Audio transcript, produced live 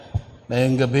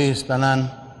Mayong gabi sa tanan.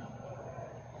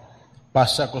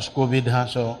 Pasa ko sa COVID ha.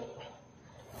 So,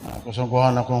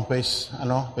 kusungkuhan akong face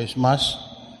mask.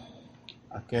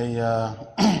 Okay,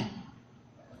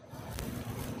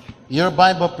 your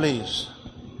Bible please.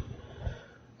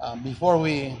 Before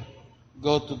we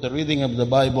go to the reading of the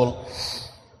Bible,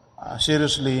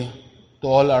 seriously, to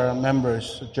all our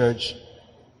members of church,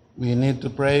 we need to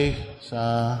pray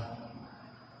sa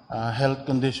health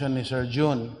condition ni Sir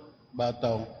June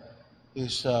Bataw.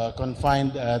 Is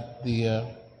confined at the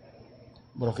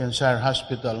Brokenshire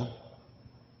Hospital,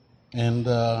 and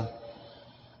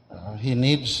he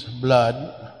needs blood.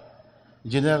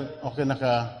 General, okay,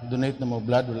 naka-donate na mo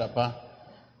blood, wala pa.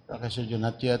 Kasi yun,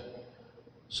 not yet.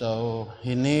 So,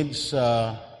 he needs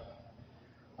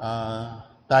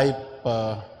type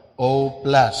O+.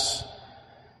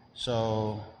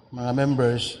 So, mga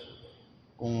members,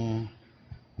 kung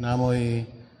namoy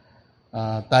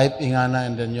type ingana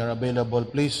and then you're available,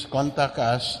 please contact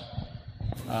us.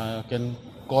 You can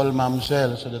call Ma'am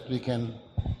Sel so that we can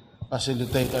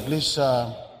facilitate. At least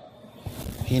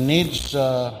he needs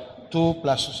 2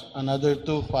 plus another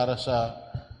 2 para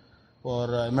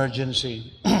for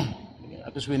emergency.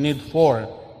 At least we need 4.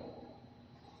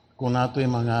 Kung nato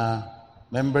yung mga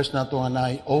members nato nga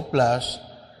na O+,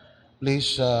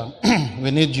 please,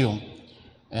 we need you.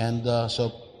 And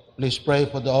so please pray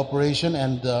for the operation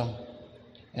and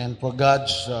for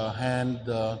God's hand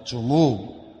to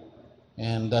move.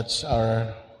 And that's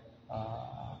our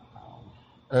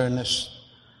earnest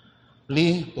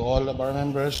plea to all of our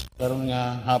members karong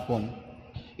nga hapon.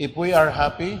 If we are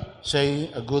happy, say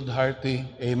a good hearty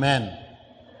amen.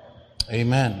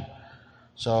 Amen.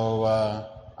 So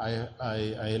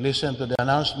I listened to the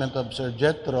announcement of Sir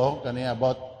Jethro kaniya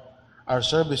about our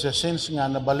services. Since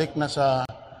nga nabalik na sa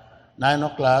 9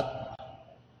 o'clock,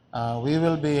 we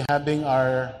will be having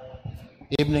our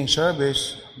evening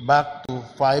service back to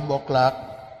 5 o'clock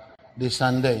this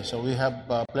Sunday. So we have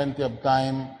plenty of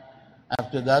time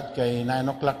after that. Kay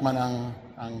 9 o'clock man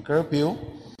ang curfew.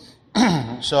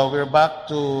 So we're back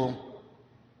to,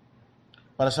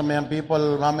 para sa mga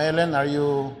people, Ma'am Ellen, are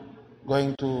you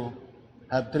going to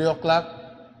have 3 o'clock?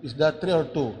 Is that 3 or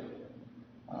 2?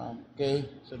 Okay,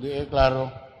 so di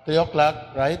klaro. 3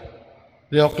 o'clock, right?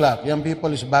 3 o'clock. Young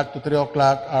people is back to 3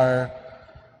 o'clock.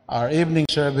 Our evening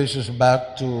service is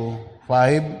back to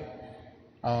 5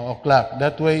 o'clock.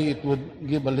 That way, it would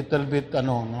give a little bit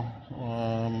time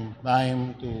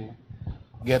to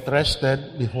get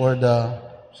rested before the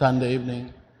Sunday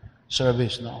evening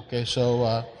service. No? Okay,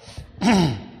 so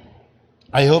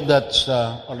I hope that's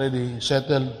already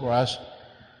settled for us.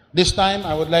 This time,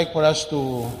 I would like for us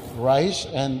to rise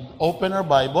and open our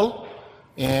Bible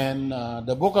in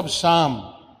the book of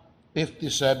Psalm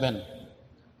 57.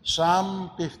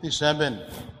 Psalm 57.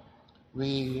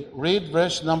 We read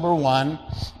verse number 1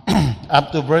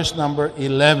 up to verse number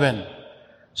 11.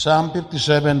 Psalm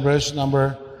 57, verse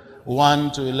number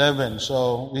 1 to 11.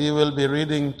 So we will be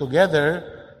reading together.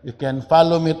 You can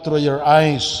follow me through your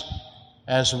eyes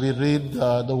as we read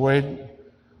the word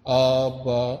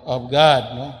of God.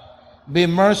 No? Be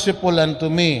merciful unto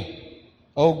me,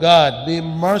 O God, be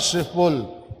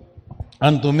merciful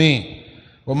unto me,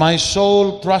 for my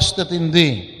soul trusted in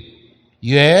thee.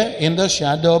 Yea, in the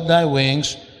shadow of thy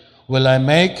wings will I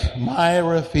make my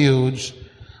refuge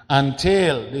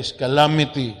until these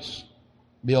calamities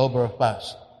be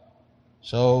overpassed.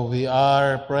 So we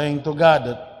are praying to God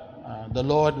that the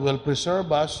Lord will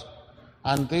preserve us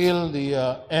until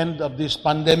the end of this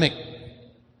pandemic.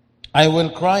 I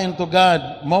will cry unto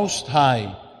God Most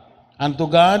High, unto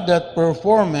God that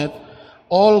performeth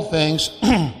all things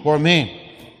for me.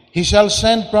 He shall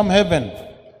send from heaven,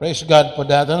 praise God for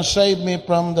that, and save me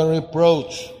from the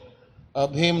reproach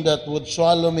of him that would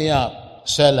swallow me up.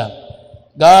 Selah.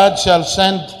 God shall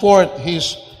send forth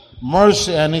his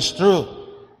mercy and his truth.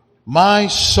 My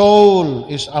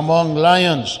soul is among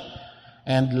lions,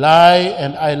 and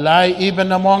I lie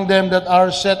even among them that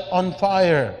are set on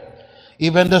fire,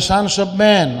 even the sons of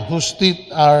men, whose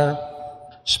teeth are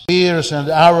spears and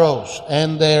arrows,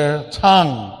 and their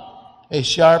tongue a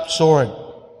sharp sword.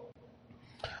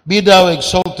 Be thou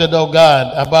exalted, O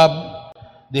God, above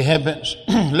the heavens.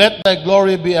 Let thy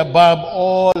glory be above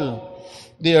all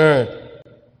the earth.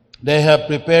 They have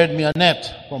prepared me a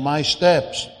net for my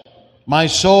steps. My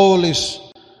soul is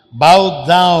bowed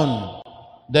down.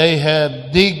 They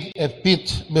have digged a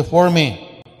pit before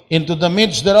me. Into the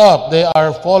midst thereof they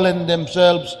are fallen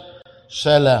themselves.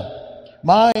 Selah.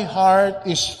 My heart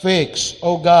is fixed,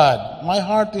 O God. My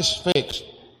heart is fixed.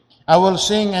 I will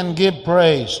sing and give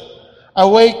praise.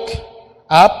 Awake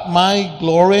up, my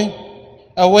glory.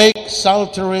 Awake,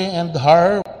 psaltery and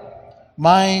harp.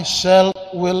 myself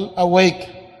will awake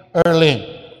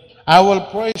early. I will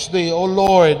praise thee, O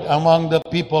Lord, among the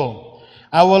people.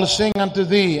 I will sing unto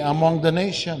thee among the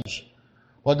nations.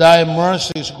 For thy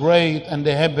mercy is great in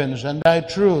the heavens, and thy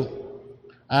truth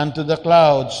unto the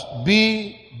clouds.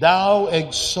 Be thou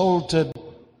exalted,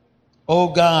 O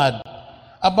God,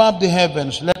 above the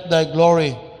heavens. Let thy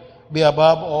glory be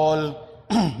above all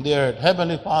the earth.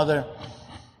 Heavenly Father,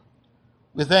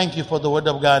 we thank you for the word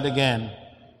of God again.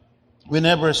 We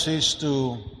never cease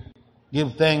to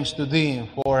give thanks to thee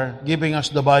for giving us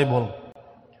the Bible,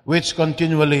 which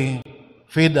continually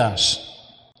feed us.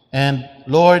 And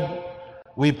Lord,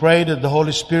 we pray that the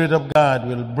Holy Spirit of God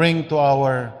will bring to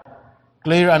our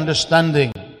clear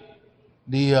understanding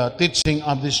the teaching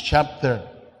of this chapter,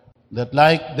 that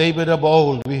like David of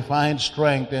old, we find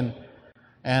strength.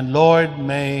 And Lord,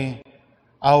 may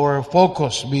our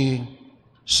focus be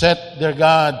set, dear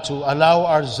God, to allow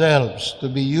ourselves to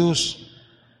be used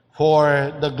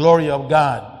for the glory of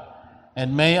God.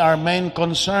 And may our main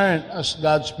concern as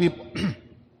God's people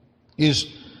is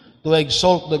to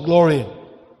exalt the glory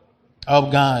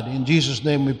of God. In Jesus'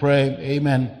 name we pray,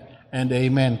 amen and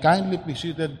amen. Kindly be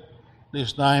seated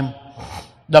this time.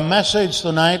 The message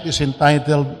tonight is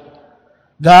entitled,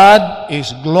 God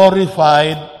is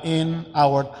glorified in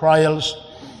our trials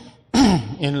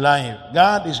in life.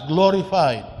 God is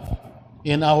glorified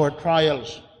in our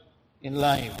trials in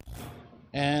life.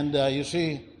 And you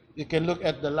see, you can look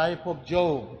at the life of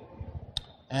Job,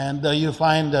 and you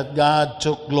find that God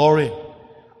took glory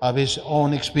of his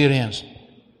own experience.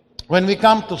 When we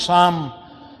come to Psalm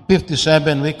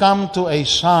 57, we come to a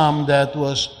psalm that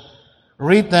was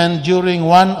written during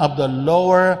one of the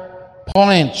lower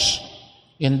points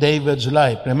in David's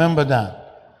life. Remember that.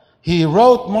 He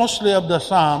wrote mostly of the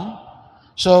psalm,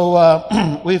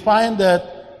 so we find that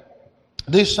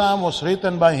this psalm was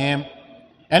written by him,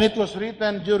 and it was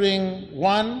written during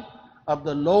one of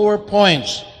the lower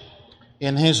points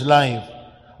in his life.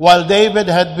 While David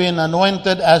had been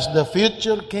anointed as the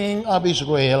future king of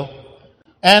Israel,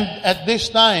 and at this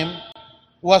time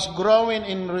was growing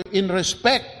in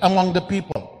respect among the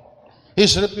people.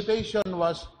 His reputation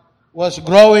was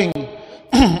growing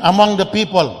among the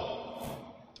people.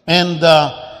 And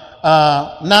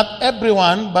not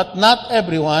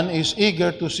everyone is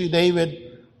eager to see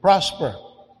David prosper.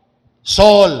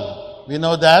 Saul, we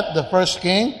know that, the first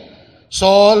king.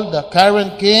 Saul, the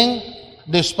current king,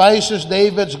 despises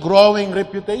David's growing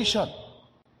reputation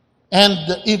and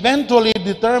eventually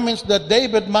determines that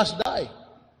David must die.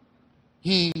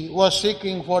 He was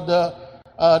seeking for the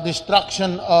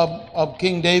destruction of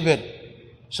King David.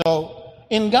 So,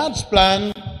 in God's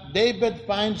plan, David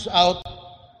finds out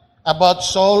about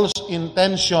Saul's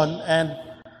intention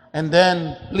and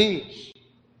then flees.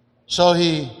 So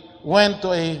he went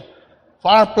to a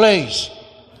far place.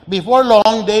 Before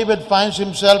long, David finds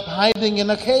himself hiding in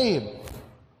a cave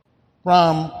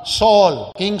from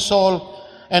Saul, King Saul,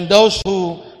 and those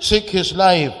who seek his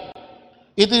life.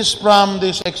 It is from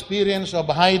this experience of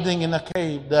hiding in a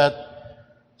cave that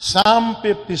Psalm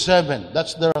 57,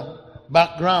 that's the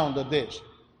background of this.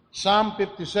 Psalm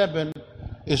 57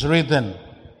 is written.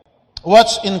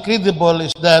 What's incredible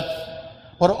is that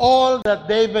for all that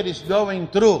David is going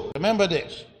through, remember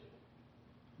this,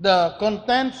 the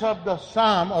contents of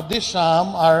this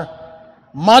psalm are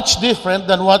much different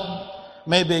than what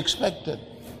may be expected.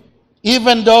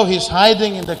 Even though he's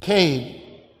hiding in the cave,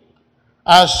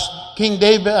 as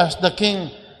the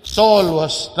King Saul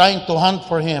was trying to hunt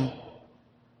for him.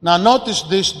 Now notice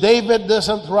this, David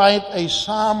doesn't write a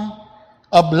psalm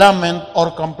of lament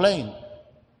or complaint.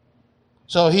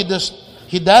 So he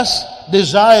does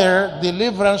desire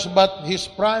deliverance, but his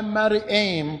primary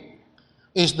aim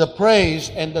is the praise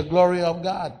and the glory of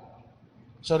God.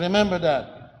 So remember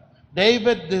that.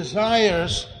 David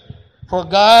desires for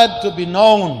God to be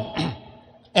known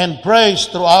and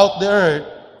praised throughout the earth,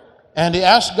 and he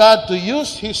asks God to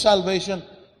use his salvation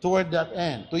toward that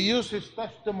end, to use his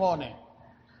testimony,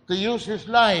 to use his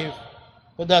life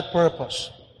for that purpose.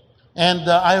 And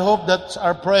I hope that's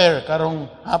our prayer karong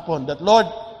hapon, that Lord,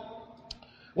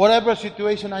 whatever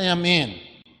situation I am in,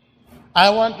 I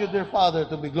want you, dear Father,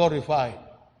 to be glorified.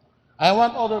 I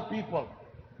want other people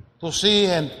to see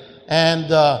and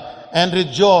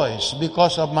rejoice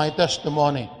because of my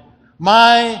testimony.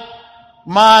 My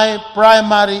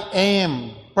primary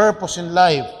aim, purpose in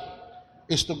life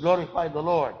is to glorify the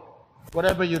Lord.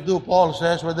 Whatever you do, Paul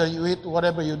says, whether you eat,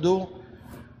 whatever you do,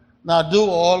 now do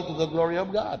all to the glory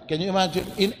of God. Can you imagine?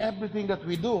 In everything that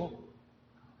we do,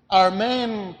 our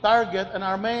main target and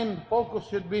our main focus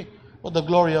should be for the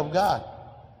glory of God.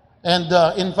 And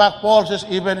in fact, Paul says,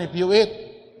 even if you eat,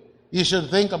 you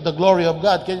should think of the glory of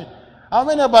God. How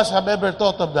many of us have ever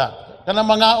thought of that? Kanang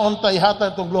mga onta ihata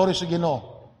itong glory sa Ginoo.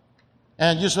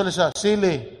 And usually sa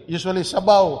sili, usually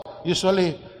sabaw,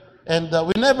 and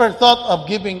we never thought of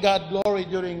giving God glory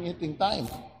during eating time.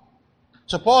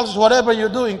 So Paul says, whatever you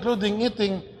do, including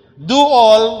eating, do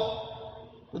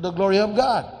all to the glory of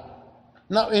God.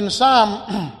 Now in this psalm,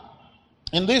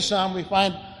 we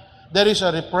find there is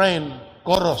a refrain,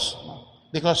 chorus,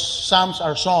 because psalms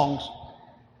are songs.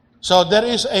 So there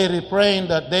is a refrain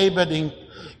that David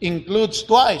includes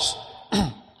twice.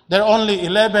 There are only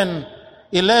 11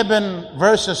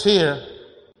 verses here,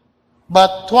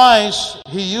 but twice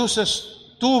he uses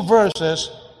 2 verses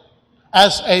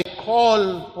as a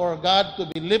call for God to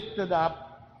be lifted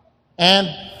up and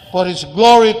for His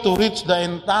glory to reach the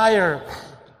entire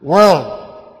world.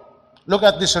 Look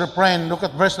at this refrain. Look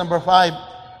at verse number 5.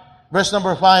 Verse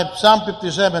number 5, Psalm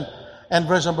 57 and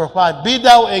verse number 5. Be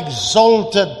thou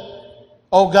exalted,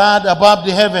 O God, above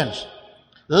the heavens.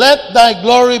 Let thy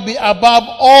glory be above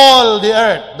all the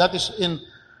earth. That is in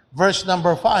verse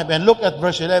number 5. And look at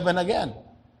verse 11 again.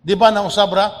 Di ba na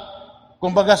usabra?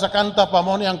 Kumbaga sa kanta pa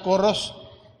mo ni ang chorus.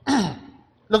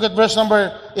 Look at verse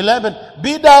number 11.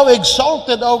 Be thou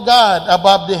exalted, O God,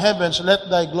 above the heavens.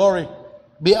 Let thy glory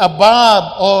be above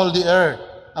all the earth.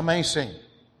 Amazing.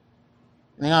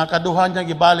 Nga kaduhan niya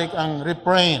gibalik ang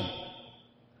refrain.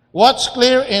 What's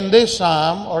clear in this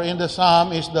psalm or in the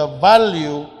psalm is the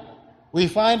value. We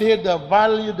find here the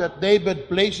value that David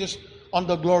places on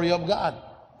the glory of God.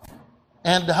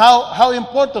 And how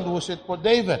important was it for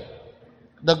David?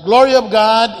 The glory of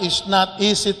God is not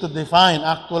easy to define,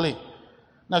 actually.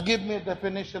 Now give me a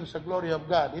definition of the glory of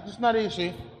God. It is not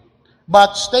easy,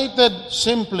 but stated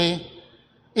simply,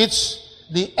 it's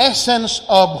the essence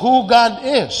of who God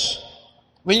is.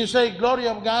 When you say glory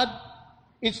of God,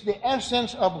 it's the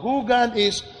essence of who God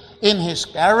is in His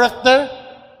character.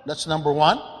 That's number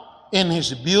 1. In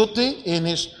His beauty, in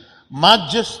His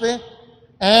majesty,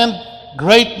 and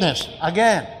greatness.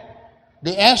 Again,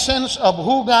 the essence of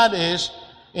who God is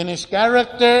in His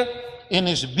character, in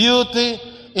His beauty,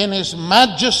 in His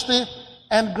majesty,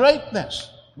 and greatness.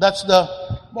 That's the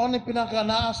moni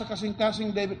pinakanaa sa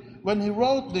kasing-kasing David when he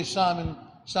wrote this psalm in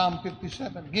Psalm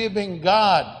 57, giving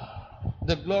God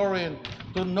the glory. And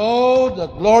to know the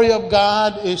glory of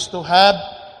God is to have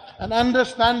an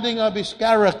understanding of His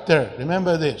character.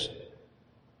 Remember this.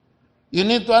 You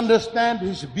need to understand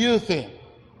His beauty.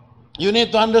 You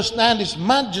need to understand His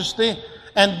majesty.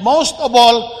 And most of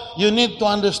all, you need to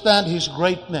understand His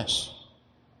greatness.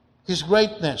 His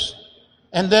greatness.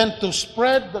 And then to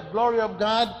spread the glory of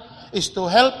God is to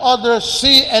help others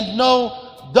see and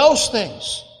know those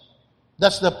things.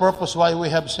 That's the purpose why we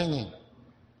have singing.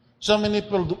 So many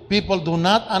people do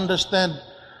not understand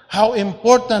how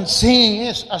important singing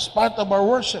is as part of our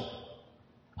worship,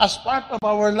 as part of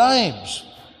our lives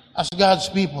as God's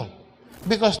people.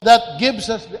 Because that gives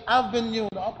us the avenue,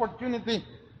 the opportunity,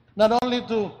 not only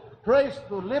to praise,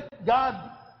 to lift God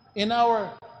in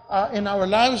our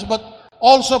lives, but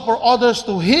also for others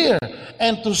to hear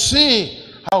and to see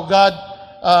how God,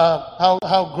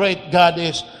 how great God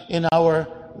is in our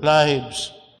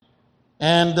lives.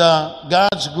 And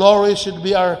God's glory should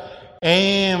be our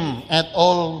aim at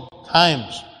all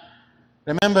times.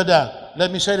 Remember that.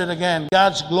 Let me say that again.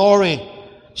 God's glory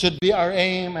should be our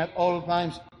aim at all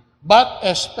times, but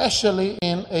especially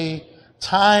in a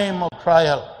time of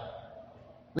trial.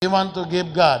 We want to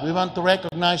give God. We want to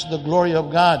recognize the glory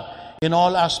of God in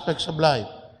all aspects of life.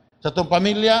 Sa itong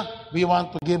pamilya, we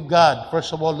want to give God,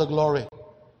 first of all, the glory.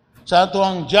 Sa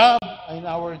itong job, in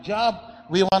our job,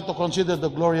 we want to consider the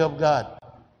glory of God.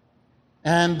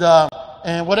 And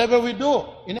whatever we do,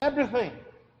 in everything,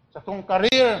 sa itong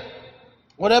career,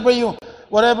 whatever you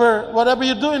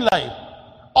do in life,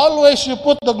 always you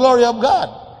put the glory of God.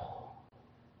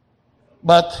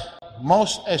 But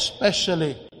most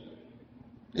especially,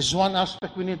 is one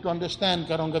aspect we need to understand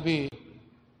karong gabi.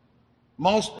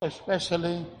 Most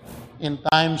especially in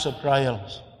times of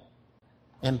trials.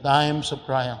 In times of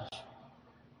trials.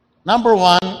 Number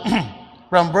 1,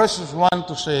 from verses 1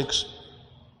 to 6,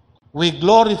 we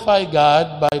glorify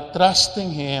God by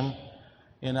trusting Him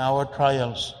in our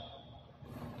trials.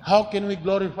 How can we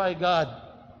glorify God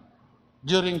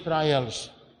during trials?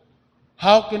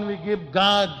 How can we give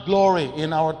God glory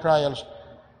in our trials?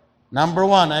 Number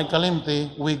 1, ay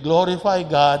kalimti, we glorify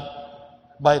God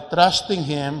by trusting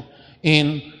Him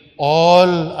in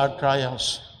all our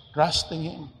trials. Trusting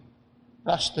Him.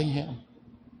 Trusting Him.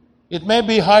 It may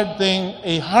be a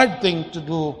hard thing to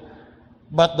do,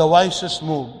 but the wisest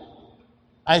move.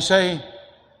 I say,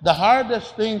 the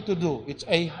hardest thing to do,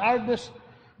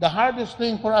 the hardest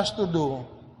thing for us to do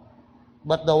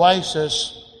but the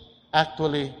wisest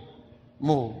actually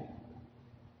move.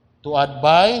 To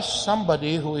advise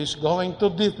somebody who is going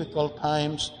through difficult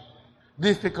times,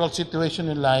 difficult situation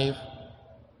in life,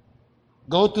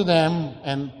 go to them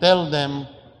and tell them,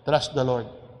 trust the Lord.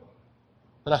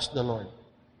 Trust the Lord.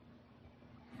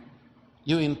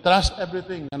 You entrust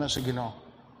everything sa Ginoo.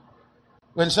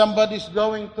 When somebody is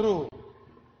going through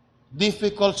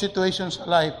difficult situations in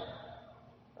life,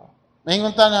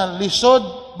 maingon ta na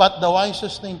lisod but the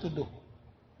wisest thing to do.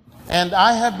 And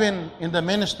I have been in the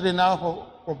ministry now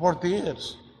for 40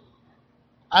 years.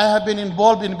 I have been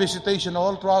involved in visitation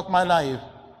all throughout my life.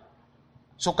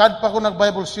 So kad pa ko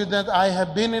nag-Bible student, I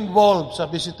have been involved sa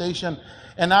visitation.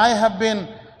 And I have been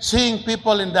seeing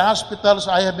people in the hospitals.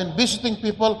 I have been visiting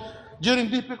people during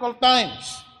difficult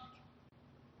times.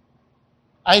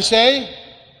 I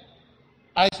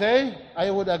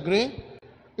would agree,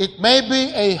 it may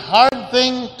be a hard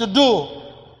thing to do,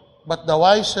 but the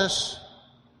wisest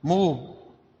move.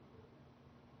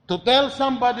 To tell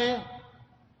somebody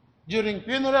during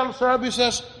funeral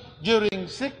services, during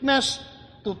sickness,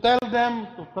 to tell them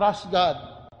to trust God.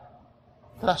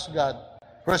 Trust God.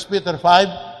 1 Peter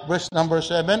 5, verse number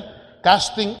 7,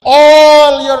 casting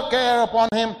all your care upon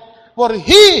Him, for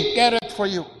He careth for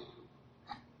you.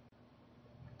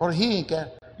 For He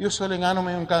care. Usually, nga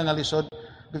naman yung kangalisod,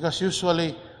 because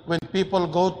usually, when people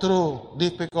go through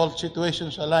difficult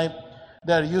situations in life,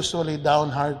 they are usually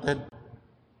downhearted.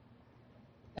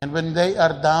 And when they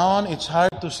are down, it's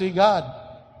hard to see God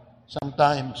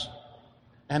sometimes.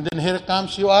 And then here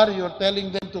comes you're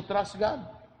telling them to trust God.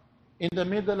 In the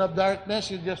middle of darkness,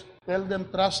 you just tell them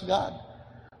trust God.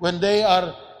 When they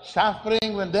are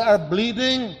suffering, when they are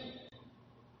bleeding,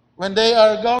 when they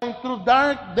are going through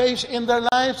dark days in their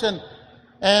lives, and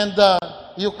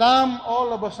you come, all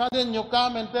of a sudden, you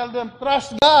come and tell them,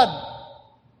 trust God.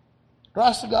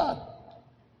 Trust God.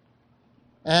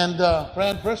 And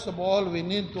friend, first of all, we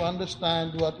need to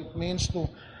understand what it means to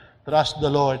trust the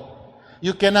Lord.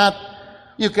 You cannot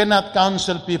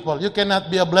counsel people. You cannot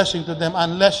be a blessing to them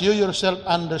unless you yourself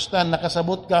understand,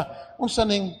 nakasabot ka, unsa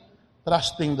ning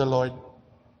trusting the Lord.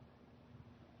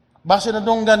 Base na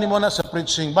dunggan nimo na sa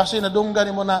preaching, base na dunggan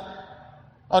nimo na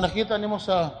nakita nimo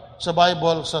sa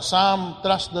Bible, sa Psalm,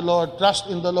 trust the Lord, trust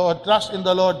in the Lord, trust in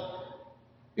the Lord.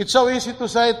 It's so easy to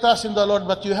say trust in the Lord,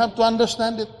 but you have to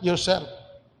understand it yourself.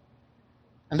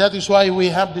 And that is why we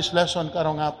have this lesson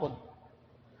karong hapon.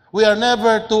 We are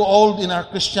never too old in our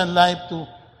Christian life to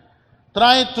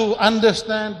try to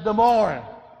understand the more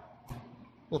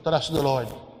to trust the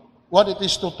Lord. What it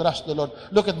is to trust the Lord.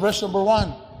 Look at verse number 1.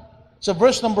 So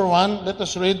verse number 1, let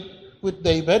us read with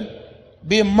David.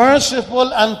 Be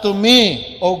merciful unto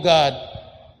me, O God.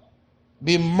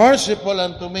 Be merciful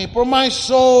unto me, for my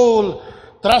soul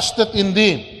trusted in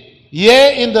thee.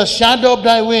 Yea, in the shadow of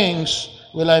thy wings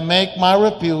will I make my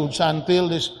refuge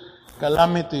until these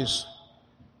calamities.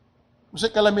 Kasi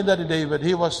kalamidad ni David,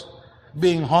 he was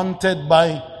being haunted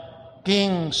by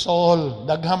King Saul.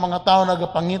 Daghang mga tao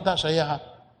nagapangita sa iya.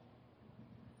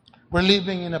 We're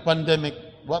living in a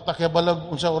pandemic. Wa ta kay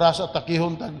balag unsa oras at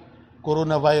takihon tag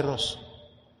coronavirus.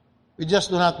 We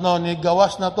just do not know ni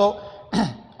gawas na to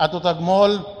ato tag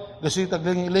mall, gasi tag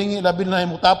lingi labi na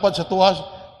mutapad sa tuwas.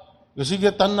 Gasi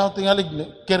tanaw tingalig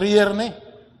career ni.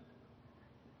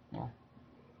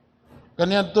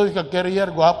 Kaniya to kag career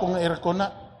gwapong aircon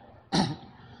na.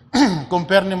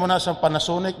 Compare ni mo na sa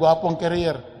Panasonic, gwapong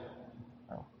career.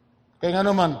 Kaya nga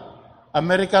naman,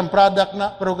 American product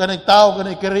na, pero ganay tao,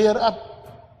 ganay career up.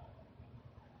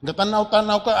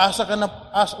 Gatanaw-tanaw ka, asa ka na,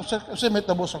 kasi may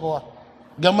tabos ako.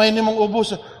 Gamay ni mong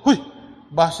ubos. Huy,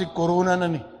 basig corona na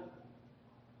ni.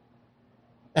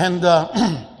 And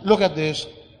look at this.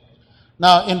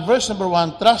 Now, in verse number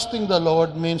 1, trusting the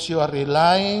Lord means you are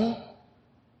relying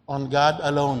on God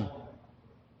alone.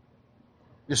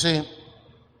 You see,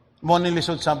 mo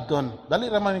nilisod sabton.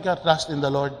 Dali raman ka trust in the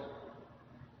Lord.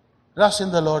 Trust in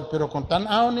the Lord. Pero kung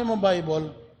tanaw ni mo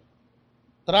Bible,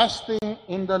 trusting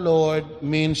in the Lord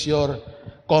means you're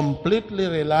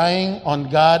completely relying on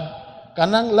God.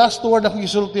 Kanang last word akong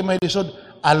gisulti may lisod,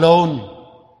 alone.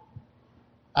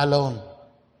 Alone.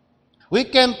 We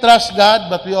can trust God,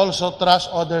 but we also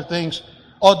trust other things,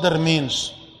 other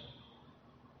means.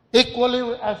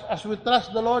 Equally, as we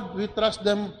trust the Lord, we trust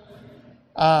them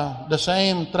the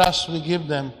same trust we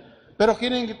give them. Pero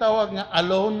kining gitawag nga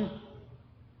alone,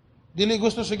 dili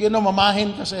gusto sa Ginoo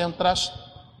mamahin ka sa iyang trust.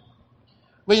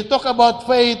 When you talk about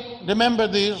faith, remember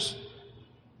this,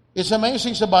 it's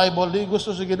amazing sa Bible, di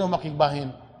gusto sa Ginoo makigbahin.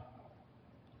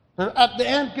 Pero at the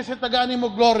end, kasi tagaan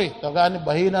mo glory. Tagaan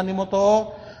bahinan mo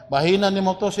to, Bahina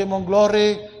nimo to sa imong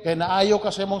glory, kay naayo ka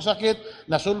sa imong sakit,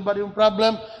 nasulbad yung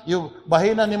problem,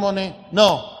 bahina nimo ni,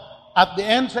 no. At the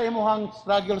end sa imong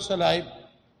struggle sa life,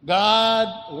 God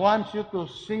wants you to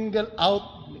single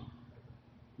out,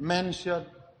 mention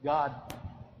God.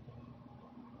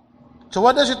 So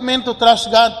what does it mean to trust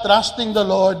God? Trusting the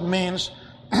Lord means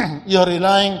you're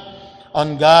relying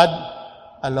on God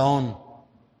alone.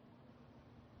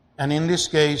 And in this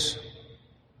case,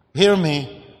 hear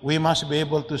me, we must be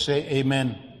able to say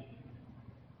amen.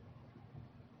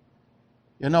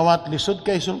 You know what? Lisod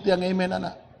kay sulti ang amen,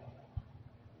 ana.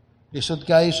 Lisod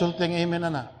kay sulti ang amen,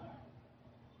 ana.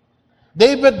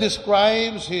 David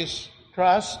describes his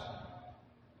trust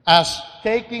as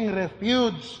taking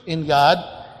refuge in God.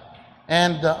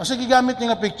 And, sige, gamit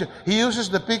niya nga picture. He uses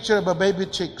the picture of a baby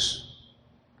chicks.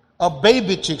 Of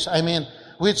baby chicks,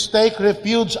 which take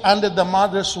refuge under the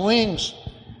mother's wings.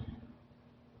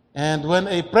 And when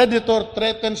a predator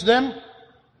threatens them,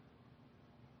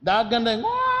 dagan na yung,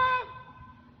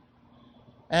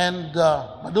 and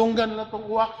madunggan nila itong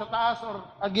uwak sa taas or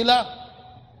agila.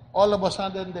 All of a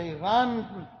sudden, they run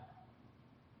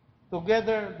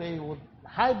together. They would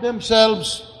hide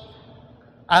themselves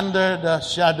under the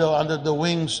shadow, under the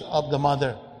wings of the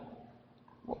mother.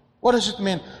 What does it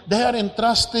mean? They are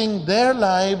entrusting their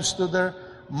lives to their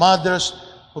mother's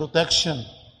protection.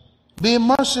 Be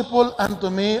merciful unto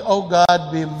me, O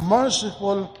God, be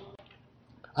merciful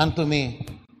unto me.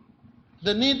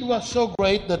 The need was so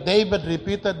great that David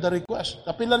repeated the request.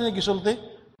 Kapilan niya gisulti?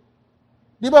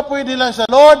 Di ba pwede lang sa,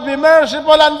 Lord, be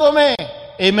merciful unto me.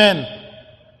 Amen.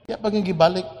 Kaya pag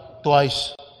gibalik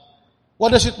twice.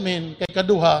 What does it mean? Kay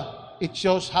kaduha, it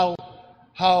shows how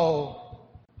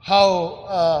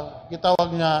kitawag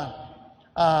nga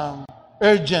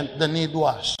urgent the need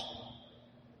was.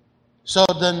 So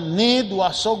the need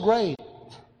was so great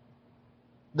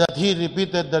that he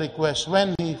repeated the request.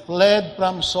 When he fled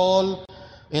from Saul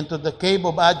into the cave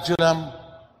of Adullam,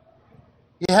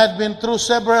 he had been through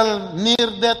several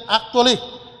near-death. Actually,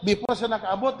 before siya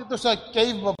nakaabot ito sa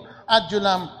cave of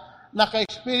Adullam,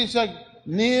 naka-experience siya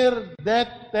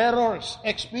near-death terrors,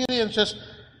 experiences.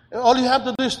 All you have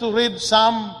to do is to read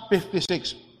Psalm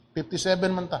 56. 57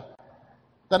 man ta.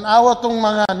 Tanawa tong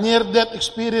mga near-death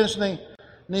experience ni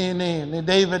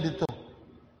David ito.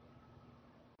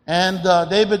 And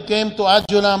David came to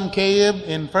Adullam cave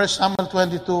in 1 Samuel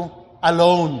 22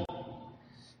 alone.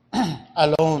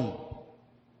 Alone.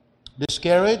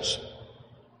 Discouraged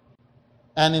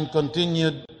and in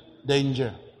continued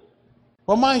danger.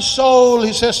 For my soul,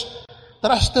 he says,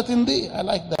 trusted in thee. I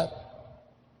like that.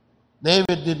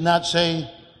 David did not say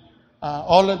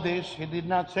all of this. He did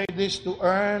not say this to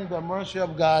earn the mercy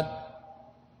of God.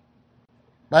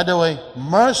 By the way,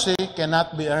 mercy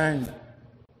cannot be earned.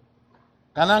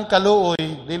 Kanang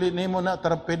kaluoy, dili nimo na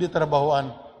pwede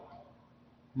trabahoan.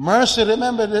 Mercy,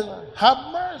 remember this. Have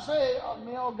mercy on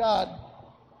me, O God.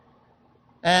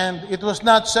 And it was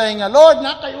not saying, Lord,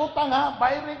 nakayutang ha,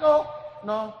 bayri ko.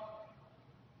 No.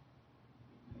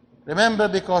 Remember,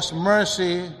 because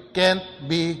mercy can't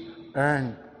be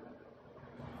earned.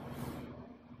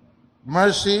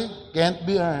 Mercy can't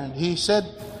be earned. He said,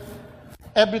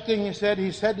 everything he said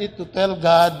it to tell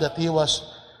God that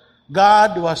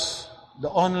God was the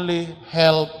only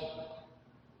help,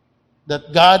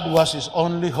 that God was his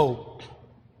only hope.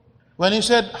 When he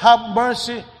said, have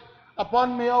mercy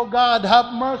upon me, O God,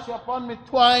 have mercy upon me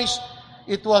twice,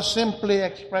 it was simply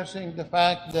expressing the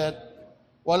fact that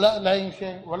wala lain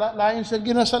siya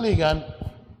ginasaligan.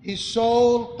 His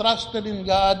soul trusted in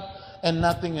God and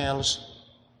nothing else.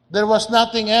 There was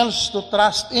nothing else to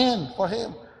trust in for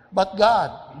him but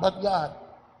God.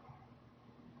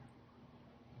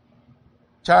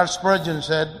 Charles Spurgeon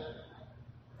said,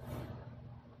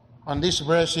 on this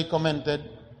verse he commented,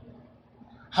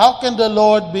 how can the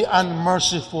Lord be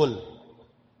unmerciful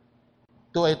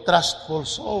to a trustful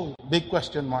soul? Big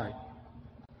question mark.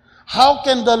 How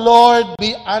can the Lord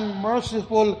be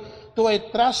unmerciful to a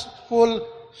trustful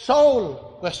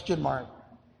soul? Question mark.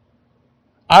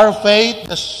 Our faith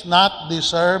does not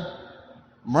deserve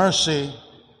mercy,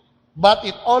 but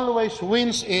it always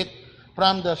wins it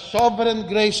from the sovereign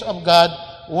grace of God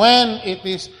when it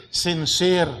is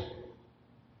sincere.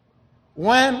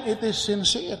 When it is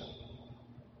sincere.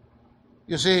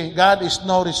 You see, God is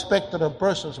no respecter of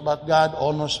persons, but God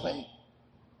honors faith.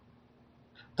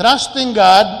 Trusting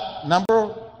God,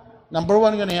 number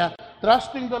one ganiya,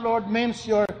 trusting the Lord means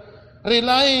you're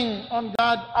relying on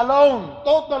God alone,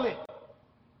 totally.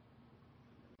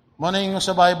 Muna yung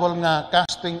sa Bible nga,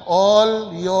 casting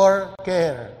all your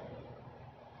care.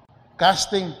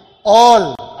 Casting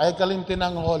all, ay kalimtin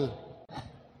ang all.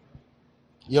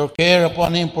 your care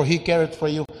upon Him, for He careth for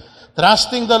you.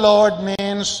 Trusting the Lord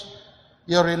means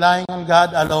you're relying on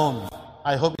God alone.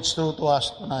 I hope it's true to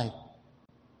us tonight.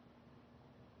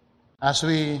 As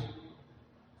we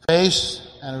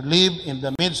face and live in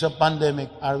the midst of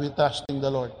pandemic, are we trusting the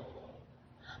Lord?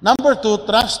 Number 2,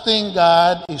 trusting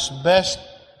God is best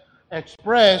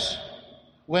expressed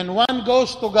when one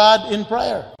goes to God in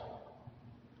prayer.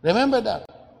 Remember that.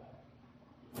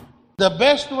 The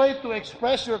best way to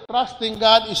express your trust in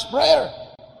God is prayer.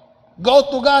 Go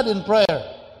to God in prayer.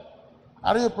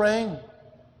 Are you praying?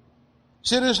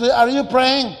 Seriously, are you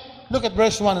praying? Look at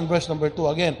verse 1 and verse number 2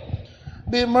 again.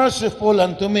 Be merciful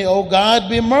unto me, O God,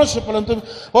 be merciful unto me,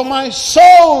 for my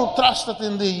soul trusteth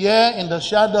in thee. Yea, in the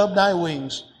shadow of thy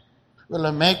wings will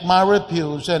I make my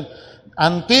refuge, and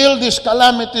until these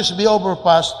calamities be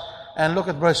overpassed. And look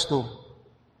at verse 2.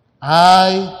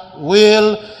 I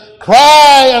will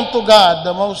cry unto God,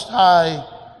 the Most High,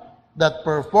 that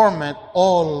performeth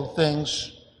all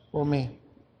things for me.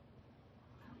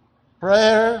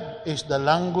 Prayer is the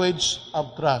language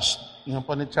of trust. Yung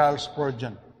po ni Charles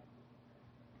Spurgeon.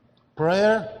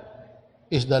 Prayer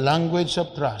is the language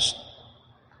of trust.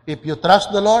 If you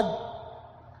trust the Lord,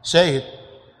 say it.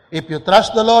 If you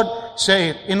trust the Lord, say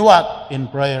it. In what? In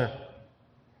prayer.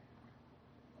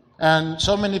 And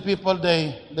so many people,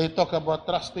 they talk about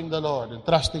trusting the Lord and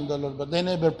trusting the Lord, but they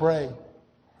never pray.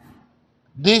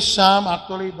 This psalm,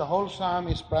 actually, the whole psalm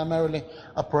is primarily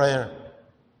a prayer.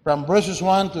 From verses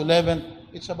 1 to 11,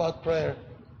 it's about prayer.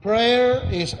 Prayer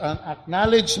is an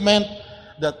acknowledgement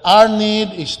that our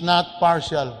need is not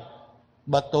partial,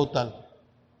 but total.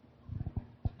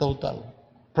 Total.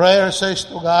 Prayer says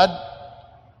to God,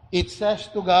 it says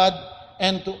to God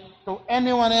and to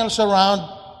anyone else around.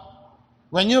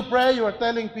 When you pray, you are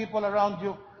telling people around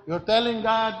you, you're telling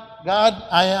God, God,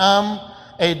 I am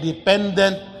a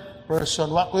dependent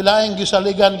person. Wa ko laing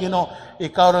gisaligan Ginoo,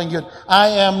 ikaw ra gyud. I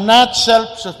am not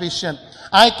self-sufficient.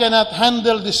 I cannot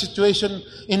handle the situation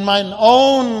in my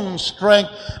own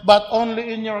strength, but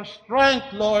only in your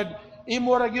strength, Lord.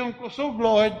 Imo ra gyud kusog,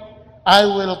 Lord. I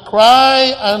will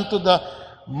cry unto the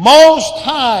Most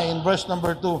High in verse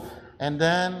number 2. And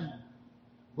then,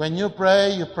 when you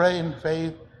pray in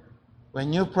faith.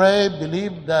 When you pray,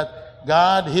 believe that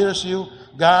God hears you,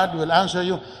 God will answer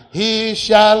you. He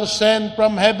shall send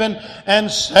from heaven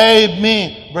and save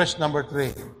me. Verse number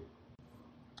 3.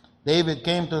 David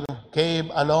came to the cave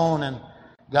alone, and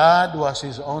God was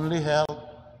his only help.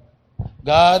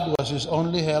 God was his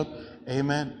only help.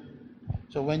 Amen.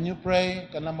 So when you pray,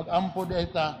 kana mag-ampo di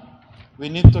ita, we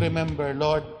need to remember,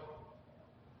 Lord,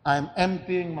 I'm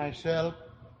emptying myself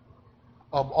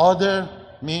of other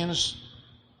means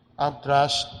of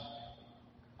trust.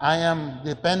 I am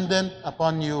dependent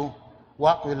upon you.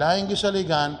 Wa ko laing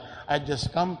gisaligan, I just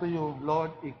come to you,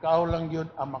 Lord, ikaw lang yun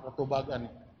ang makatubagan.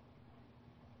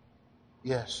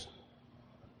 Yes.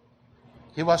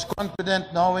 He was confident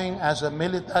knowing as a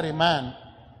military man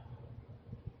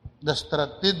the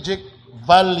strategic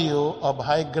value of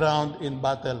high ground in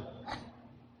battle.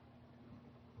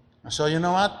 So you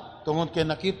know what? Tungod kay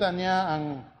nakita niya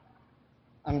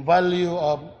ang value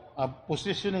of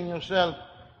positioning yourself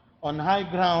on high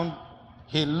ground,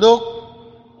 he looked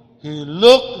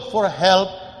for help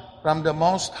from the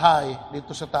Most High dito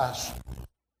sa taas.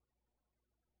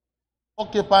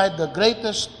 Occupied the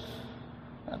greatest,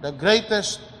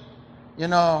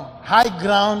 high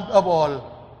ground of all.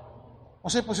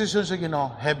 Kasi position sa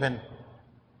Ginoo, heaven.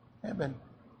 Heaven.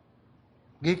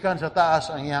 Gikan sa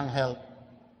taas ang iyang help.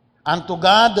 Unto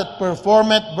God that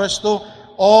performeth, verse 2,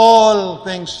 all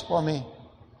things for me.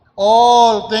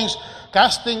 All things,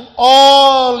 casting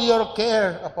all your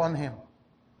care upon Him.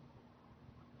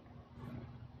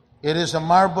 It is a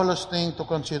marvelous thing to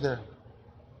consider.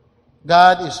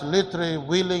 God is literally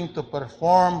willing to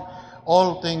perform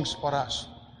all things for us.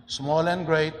 Small and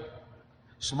great.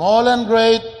 Small and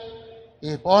great,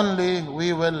 if only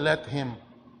we will let Him.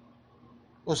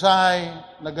 Usahay,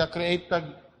 nag-create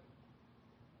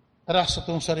trust sa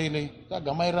itong sarili.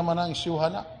 Kagamay raman na ang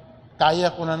isyuhan na. Kaya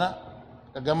ko na.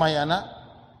 Kagamay ana.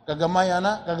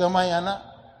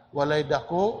 Walay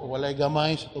dako, walay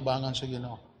gamay sa tubangan sa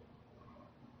Ginoo.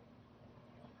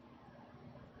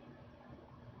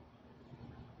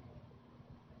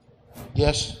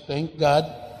 Yes, thank God.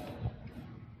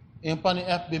 Yung pa ni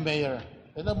F.B. Mayer.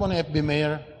 Ito mo ni F.B.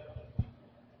 Mayer.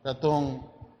 Atong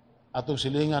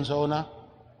silingan sa una.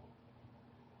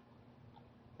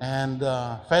 And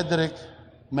Frederick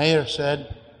Mayer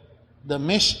said, the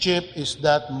mischief is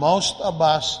that most of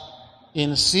us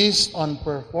insist on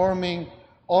performing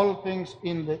all things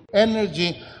in the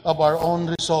energy of our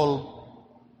own resolve,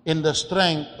 in the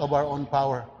strength of our own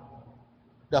power.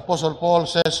 The Apostle Paul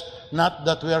says, not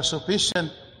that we are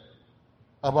sufficient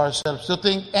of ourselves, to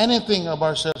think anything of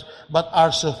ourselves, but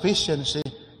our sufficiency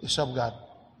is of God.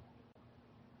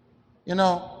 You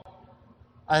know,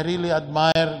 I really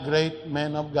admire great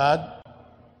men of God.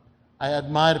 I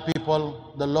admire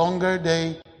people, the longer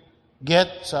they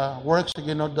get sa works sa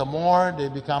Ginoo, the more they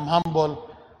become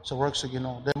humble sa works sa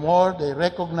Ginoo. The more they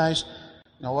recognize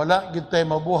na wala gid tay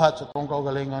mabuhat sa tong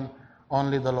kaugalingon,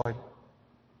 only the Lord.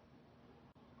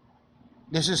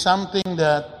 This is something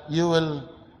that you will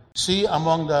see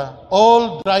among the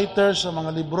old writers sa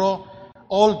mga libro,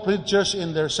 old preachers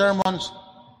in their sermons,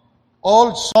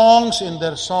 old songs in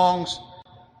their songs.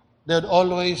 They would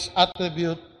always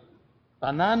attribute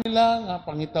tanan nila nga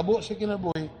pangitabo sa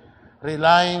kinabuhi,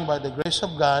 relying by the grace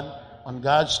of God on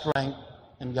God's strength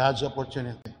and God's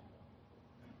opportunity.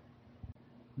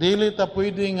 Dili ta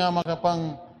pwede nga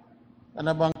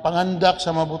pangandak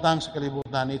sa mabutang sa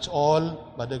kalibutan. It's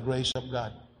all by the grace of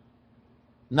God.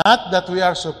 Not that we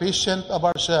are sufficient of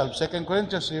ourselves. 2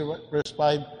 Corinthians verse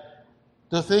 5,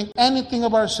 to think anything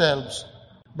of ourselves,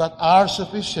 but our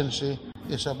sufficiency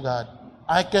is of God.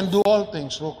 I can do all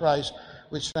things through Christ,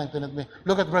 which strengtheneth me.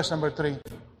 Look at verse number 3.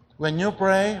 When you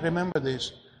pray, remember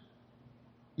this.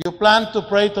 You plan to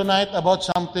pray tonight about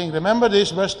something. Remember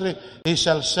this, verse 3. He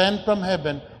shall send from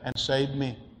heaven and save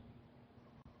me.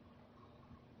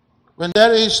 When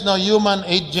there is no human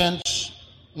agents,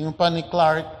 yung pa ni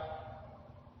Clark,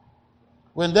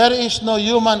 when there is no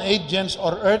human agents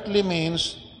or earthly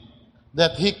means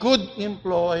that he could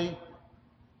employ,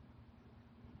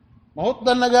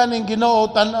 mahutdan na ganing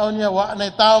Ginoo, tanaw niya, wa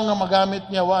na'y tao nga magamit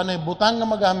niya, wa na'y butang nga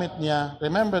magamit niya.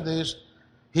 Remember this,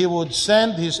 He would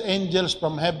send His angels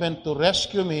from heaven to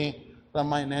rescue me from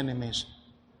mine enemies.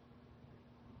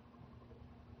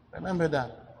 Remember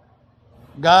that.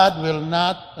 God will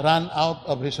not run out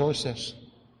of resources.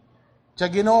 Sa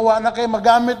Ginoo, wa na kay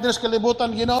magamit diri sa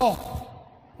kalibutan, Ginoo.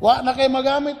 Wa na kay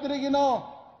magamit diri, Ginoo.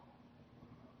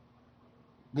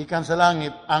 Gikan sa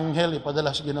langit, anghel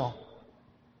ipadala sa Ginoo.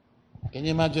 Can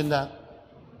you imagine that?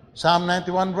 Psalm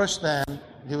 91 verse 10,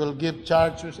 He will give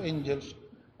charge to His angels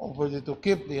over thee to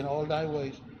keep thee in all thy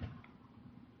ways.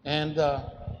 And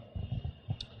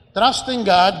trusting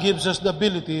God gives us the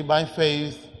ability by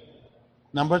faith.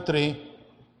 Number 3,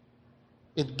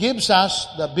 it gives us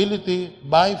the ability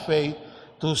by faith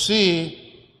to see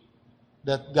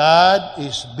that God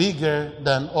is bigger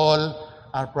than all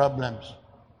our problems.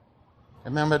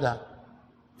 Remember that.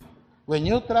 When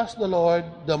you trust the Lord,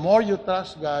 the more you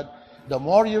trust God, the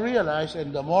more you realize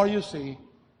and the more you see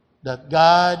that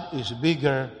God is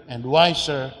bigger and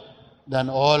wiser than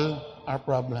all our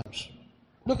problems.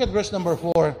 Look at verse number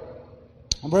 4.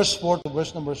 Verse 4 to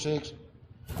verse number 6.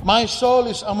 My soul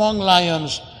is among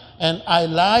lions, and I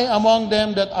lie among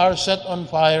them that are set on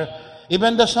fire,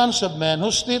 even the sons of men,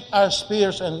 whose teeth are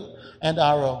spears and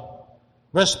arrow.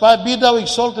 Verse 5, be thou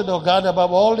exalted, O God,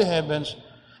 above all the heavens.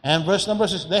 And verse number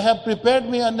 6, they have prepared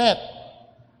me a net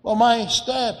for my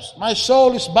steps. My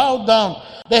soul is bowed down.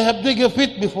 They have digged a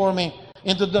pit before me.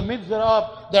 Into the midst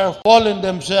thereof, they are fallen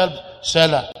themselves.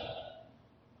 Selah.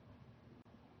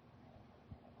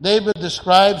 David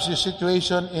describes his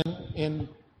situation in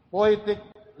poetic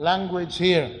language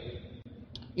here.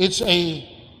 It's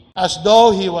as though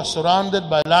he was surrounded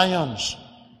by lions.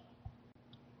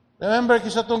 Remember,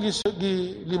 kisa itong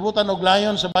gilibutan og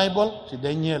lion sa Bible? Si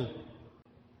Daniel.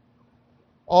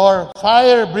 Or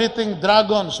fire-breathing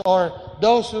dragons, or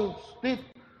those whose teeth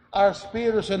are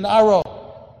spears and arrow,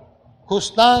 whose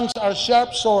tongues are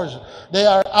sharp swords. They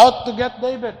are out to get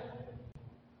David.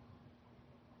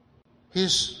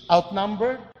 He's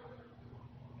outnumbered.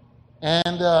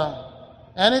 And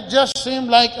it just seemed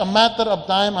like a matter of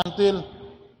time until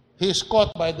he's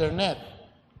caught by their net.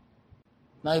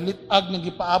 Na ilitag na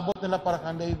gipaabot nila para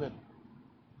kang David.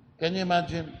 Can you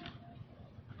imagine?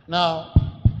 Now,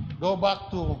 go back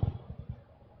to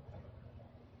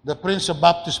the Prince of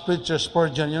Baptist preacher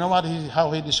Spurgeon. You know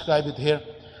how he described it here?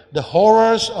 The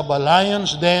horrors of a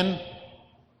lion's den,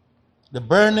 the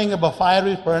burning of a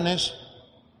fiery furnace,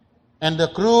 and the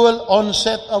cruel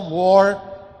onset of war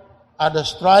are the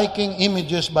striking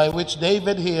images by which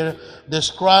David here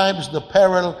describes the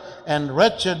peril and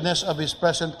wretchedness of his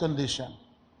present condition.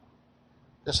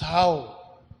 That's how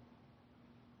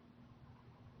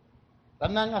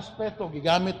tanang aspeto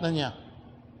gigamit na niya.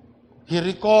 He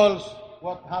recalls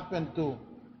what happened to,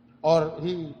 or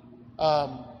he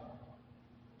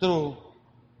through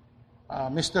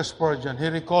Mr. Spurgeon, he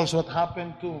recalls what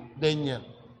happened to Daniel,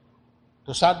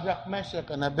 to Shadrach, Meshach,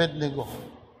 and Abednego,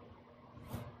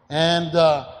 and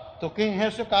to King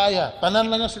Hezekiah. Tanan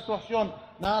lang ang sitwasyon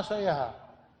nasa iya.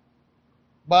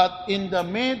 But in the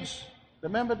midst,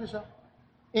 remember this,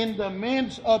 in the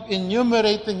midst of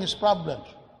enumerating his problems,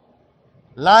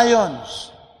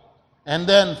 lions, and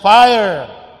then fire,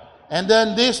 and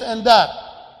then this and that,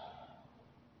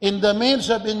 in the midst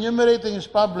of enumerating his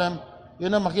problem,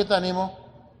 yun ang makita nimo,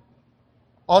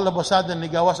 all of a sudden,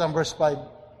 ligawas ang verse 5.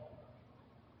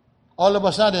 All of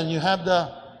a sudden, you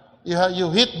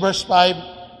hit verse 5.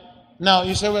 Now,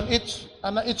 you say, well,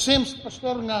 it seems,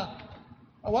 Pastor, nga,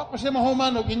 awa pa siya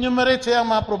mahuman, enumerate siya ang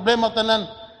mga problema tanan,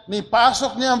 ni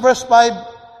pasok niya ang verse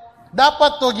 5,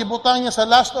 dapat to gibutang niya sa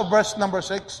last of verse number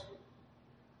 6.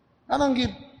 Anong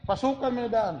pasukan mo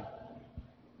daan?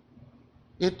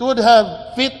 It would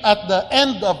have fit at the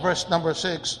end of verse number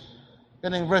 6,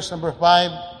 kaning verse number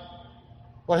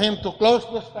 5, for him to close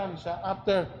the stanza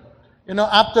after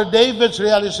David's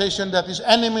realization that his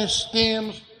enemies'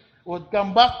 schemes would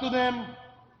come back to them.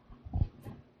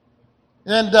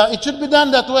 And it should be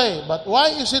done that way. But why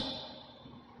is it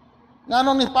nga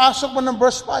nung ipasok mo ng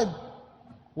verse 5?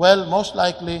 Well, most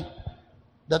likely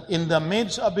that in the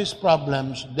midst of his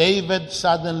problems, David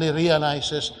suddenly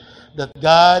realizes that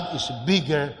God is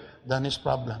bigger than his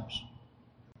problems.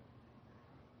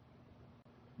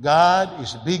 God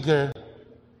is bigger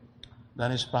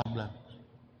than his problems.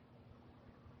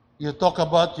 You talk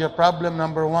about your problem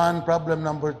number 1, problem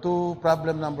number 2,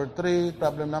 problem number 3,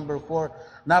 problem number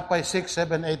 4, napay 6,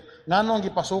 7, 8. Nganong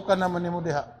gipasukan naman nimo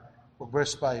diha?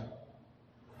 Verse 5.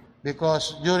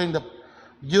 Because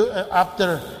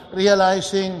after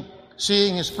realizing,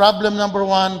 seeing his problem number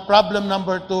 1, problem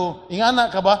number 2, ingana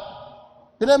ka ba?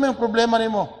 Pila mo yung problema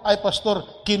nimo? Ay,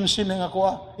 Pastor, 15 na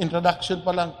ako introduction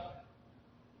pa lang.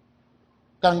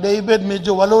 Kang David,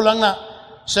 medyo 8 lang na.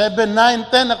 7, 9,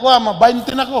 10 ako,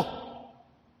 20 na ako.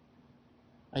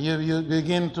 And you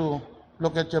begin to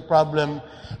look at your problem,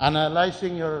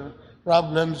 analyzing your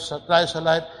problems, trials of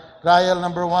life, trial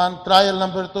number 1, trial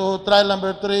number 2, trial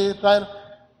number 3, trial,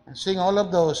 and seeing all of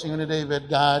those, singing to David,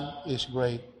 God is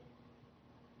great.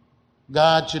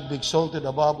 God should be exalted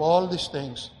above all these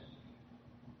things.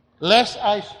 Lest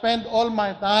I spend all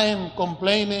my time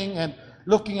complaining and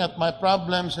looking at my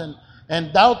problems and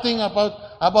doubting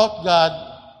about God.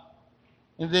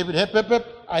 And David,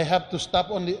 I have to stop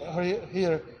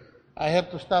here. I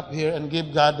have to stop here and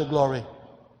give God the glory.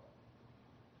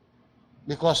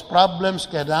 Because problems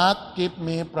cannot keep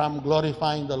me from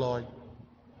glorifying the Lord.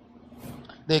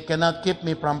 They cannot keep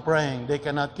me from praying. They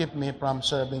cannot keep me from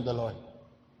serving the Lord.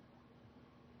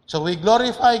 So we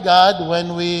glorify God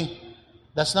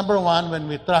that's number 1, when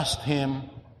we trust Him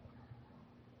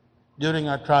during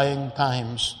our trying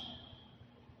times.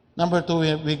 Number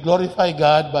 2, we glorify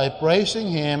God by praising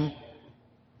Him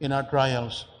in our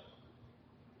trials.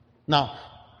 Now,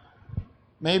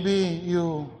 maybe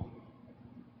you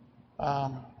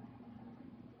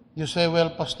say,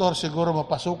 well, Pastor, siguro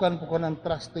mapasukan po ko ng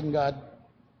trusting God.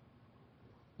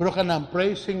 Pero ka ng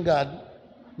praising God,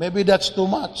 maybe that's too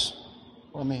much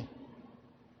for me.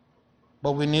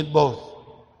 But we need both.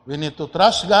 We need to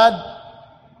trust God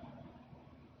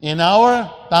in our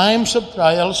times of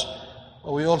trials,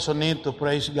 but we also need to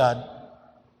praise God.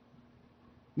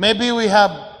 Maybe we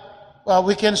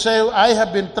can say, I have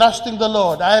been trusting the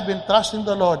Lord. I have been trusting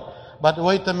the Lord. But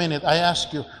wait a minute, I ask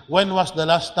you, when was the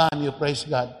last time you praised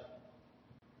God?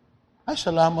 Ay,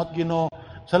 salamat Ginoo.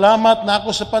 Salamat na ako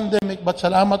sa pandemic, but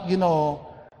salamat Ginoo.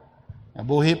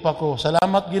 Nabuhi pa ko.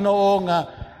 Salamat Ginoo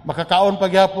nga makakaon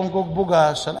pagyapon kog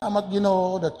bugas. Salamat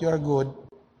Ginoo that you are good.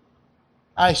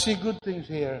 I see good things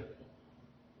here.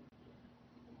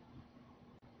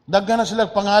 Daghan na sila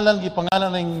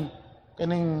gipangalan ng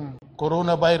kining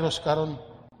coronavirus karon.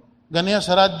 Ganiya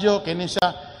sa radyo,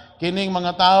 kining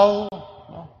mga tao,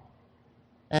 no?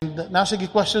 And nasa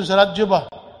gi-question sa radyo ba?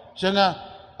 Siya nga,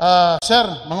 sir,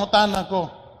 mangutan ako.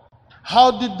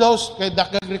 How did those kay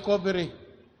dakag recovery?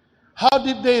 How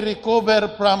did they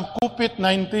recover from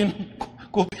COVID-19?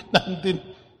 COVID-19.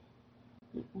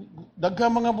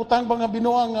 Daghan mga butang mga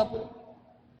binuang nga.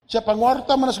 Siya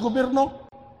pangwarta man sa gobyerno.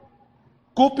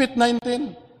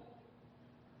 COVID-19.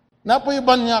 Napoy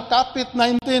ba niya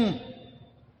COVID-19?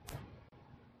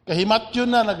 Kahimat yun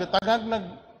na, nagtagag,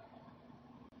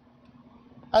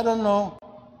 I don't know.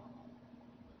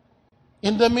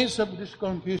 In the midst of this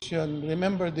confusion,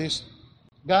 remember this,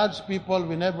 God's people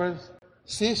will never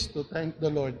cease to thank the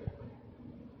Lord.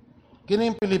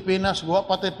 Kining Pilipinas, guwa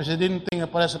pati presidente nga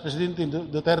para sa Presidente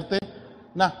Duterte,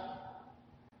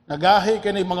 nagahi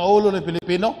kini mga ulo ng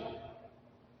Pilipino,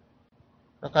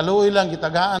 nakaluoy lang,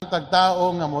 gitagaan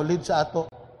tagtao nga molid sa ato,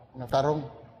 nga tarong.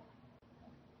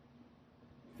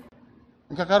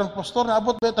 Ang kakarong pastor,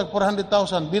 naabot ba tag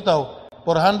 400,000? Bitaw,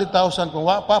 400,000, kung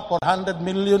wa pa, 400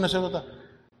 million na siya.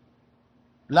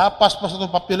 Lapas pa sa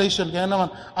itong population. Kaya naman,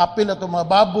 apil na itong mga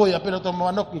baboy, apil na itong mga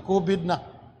manok, i-COVID na.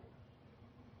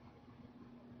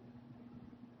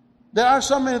 There are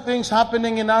so many things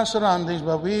happening in our surroundings,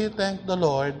 but we thank the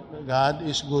Lord, God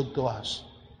is good to us.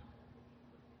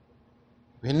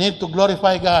 We need to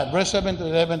glorify God. Verse 7 to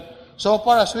 11. So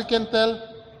far as we can tell,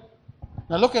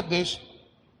 now look at this.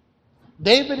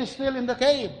 David is still in the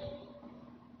cave.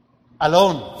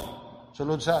 Alone.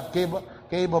 Sulod sa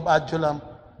cave of Adullam.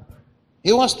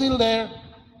 He was still there.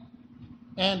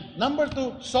 And number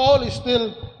 2, Saul is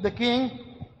still the king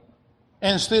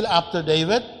and still after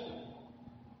David.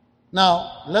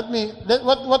 Now,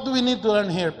 what do we need to learn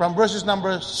here from verses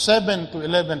number 7 to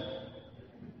 11?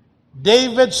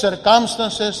 David's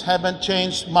circumstances haven't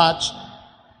changed much,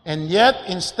 and yet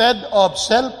instead of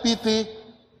self-pity,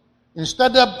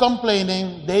 instead of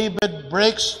complaining, David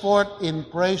breaks forth in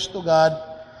praise to God.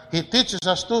 He teaches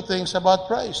us 2 things about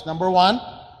praise. Number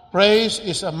 1, praise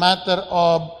is a matter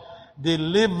of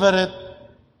deliberate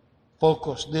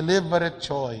focus, deliberate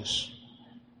choice.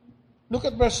 Look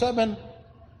at verse 7.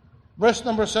 Verse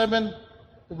number 7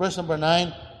 to verse number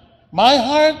 9. My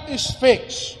heart is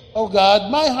fixed, O God,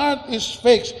 my heart is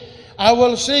fixed. I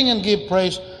will sing and give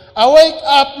praise. Awake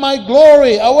up my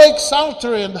glory, awake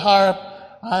psaltery and harp.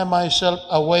 I myself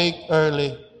awake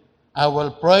early. I will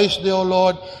praise thee, O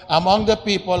Lord, among the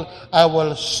people. I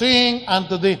will sing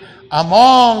unto thee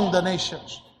among the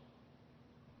nations.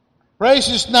 Praise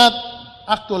is not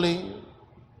actually,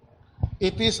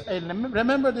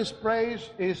 remember this,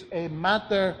 praise is a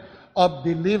matter of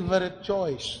deliberate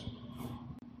choice.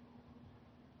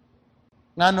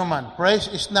 Nga naman, praise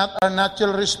is not our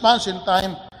natural response in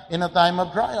a time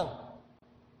of trial.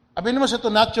 Sabi naman sa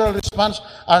ito, natural response,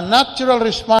 our natural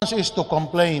response is to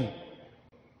complain.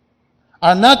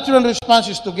 Our natural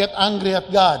response is to get angry at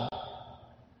God.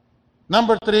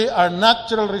 Number 3, our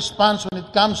natural response when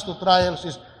it comes to trials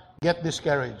is get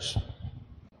discouraged.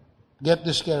 Get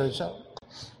discouraged.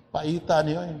 Paita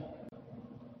niyo yun.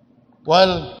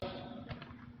 Well,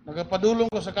 nagapadulong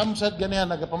ko sa kamsat,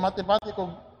 ganyan, nagapamati-pati ko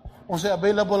kung siya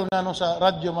available nga no, sa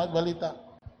radyo, balita.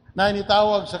 Na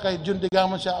initawag sa kay Jun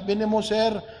Digamon siya, abinin mo,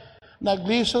 sir,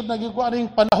 naglisod,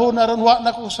 nagiguaning panahon na ron, wa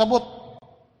na ko sabot.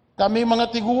 Kami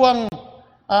mga tiguang,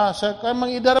 sa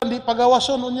mga idaran, di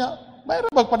pagawason, unya,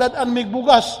 mayroon magpadadaan, may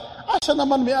bugas. Asa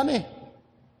naman may ani?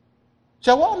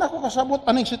 Siya, wa na ko kasabot,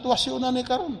 aning sitwasyon na ni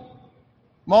karon.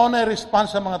 Mao na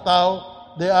response sa mga tao,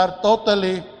 they are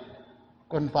totally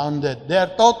confounded. They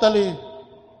are totally,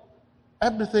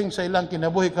 everything sa ilang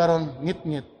kinabuhi karon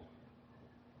ngit-ngit.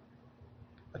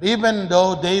 But even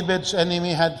though David's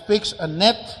enemy had fixed a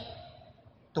net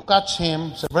to catch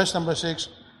him, sa verse number 6,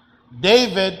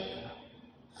 David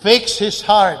fixed his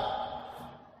heart.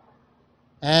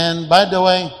 And by the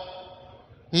way,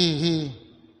 he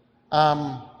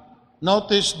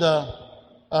noticed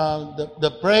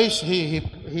the praise, he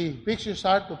fixed his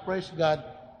heart to praise God.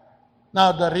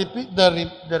 Now, the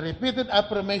repeated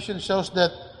affirmation shows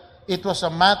that it was a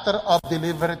matter of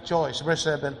deliberate choice. Verse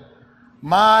 7,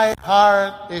 my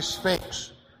heart is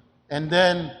fixed. And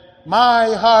then,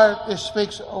 my heart is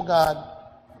fixed, O God.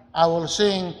 I will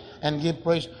sing and give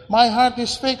praise. My heart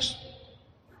is fixed.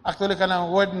 Actually,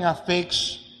 kanang word nga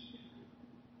fixed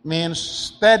means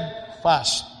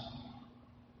steadfast.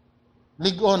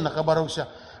 Ligon, nakabarog siya.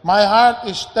 My heart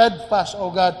is steadfast,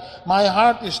 O God. My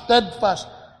heart is steadfast.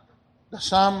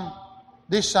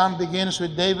 This psalm begins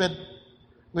with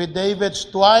David's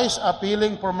twice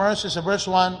appealing for mercy. So verse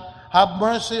 1, have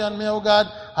mercy on me, O God.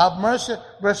 Have mercy.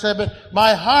 Verse 7,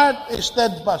 my heart is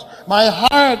steadfast. My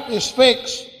heart is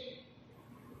fixed.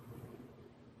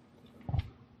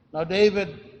 Now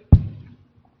David,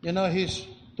 he's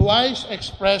twice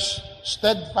expressed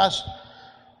steadfast.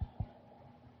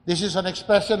 This is an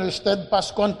expression of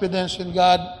steadfast confidence in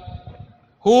God,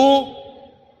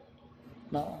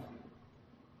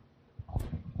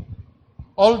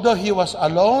 although he was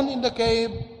alone in the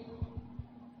cave,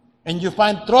 and you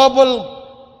find trouble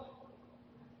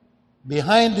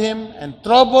behind him and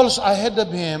troubles ahead of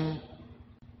him,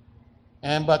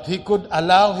 but he could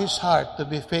allow his heart to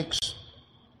be fixed.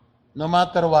 No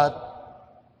matter what,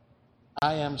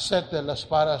 I am settled as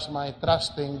far as my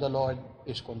trusting the Lord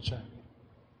is concerned.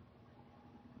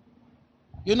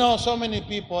 So many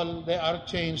people, they are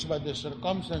changed by the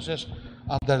circumstances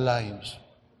of their lives.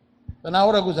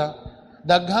 Tanawra ko sa,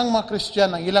 daghang mga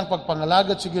Christian ang ilang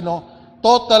pagpangalagad sa Ginoo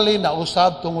totally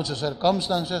nausab tungod sa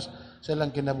circumstances sa ilang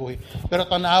kinabuhi. Pero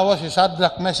tanawa si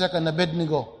Shadrach, Meshach, and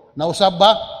Abednego, nausab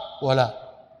ba? Wala.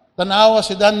 Tanawa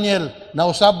si Daniel,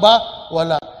 nausab ba?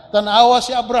 Wala. Tanawa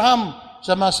si Abraham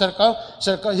sa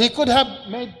mga he could have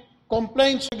made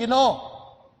complaints sa Ginoo.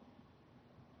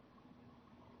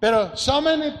 Pero so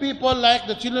many people like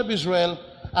the children of Israel,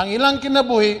 ang ilang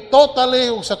kinabuhi,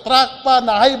 totally, sa track pa,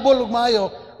 nahaybol,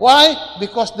 umayo. Why?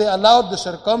 Because they allowed the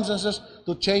circumstances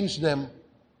to change them.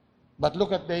 But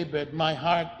look at David, my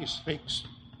heart is fixed.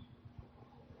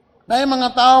 Na yung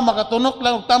mga tao, makatunok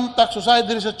lang, tamtak,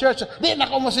 society sa church, di na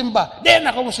ako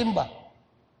masimba.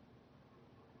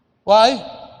 Why?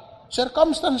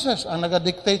 Circumstances ang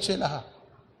nag-dictate sila.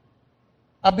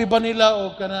 Abi ba nila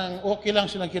o kanang okay lang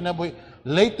silang kinabuhi?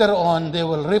 Later on, they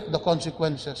will reap the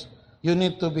consequences. You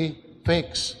need to be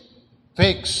fix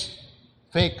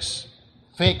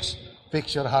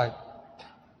your heart.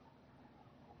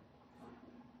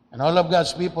 And all of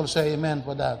God's people say amen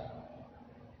for that.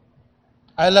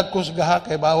 Ay lagkus gaha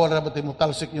kay bawal ra ba mo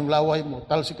talsik yung laway mo,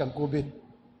 talsik ang COVID.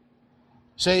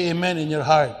 Say amen in your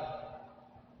heart.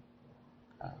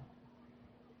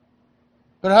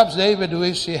 Perhaps David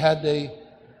wished he had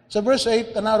so verse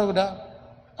 8, tanaro da,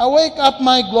 awake up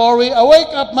my glory,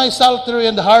 awake up my psaltery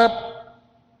and harp.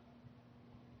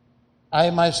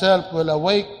 I myself will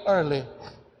awake early.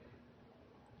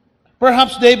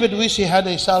 Perhaps David wished he had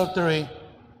a psaltery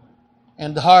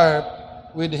and harp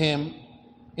with him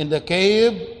in the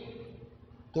cave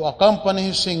to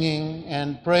accompany his singing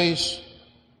and praise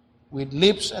with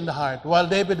lips and heart. While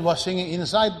David was singing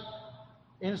inside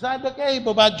the cave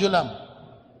of Adullam.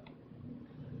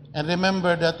 And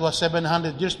remember, that was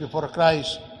 700 years before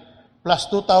Christ. Plus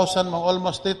 2,000,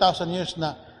 almost 3,000 years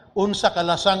na unsa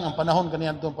kalasang ang panahon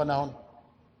kaniyadtong panahon.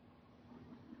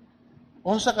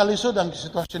 Unsa kalisod ang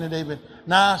sitwasyon ni David.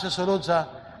 Nasa sulod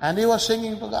and he was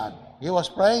singing to God. He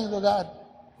was praying to God.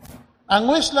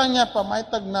 Ang wish lang niya,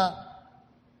 pamaitag na,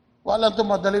 walang ito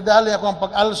madali-dali ako ang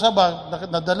pag-alsa ba,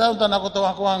 nadala na ako ito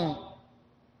ako ang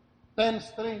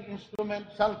 10-string instrument,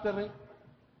 psaltery.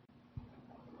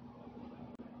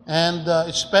 And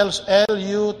it spells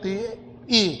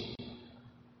L-U-T-E.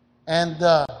 And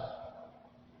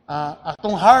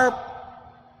atong harp.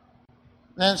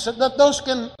 And so that those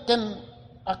can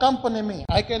accompany me.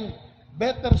 I can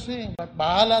better sing. But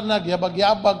bahala na,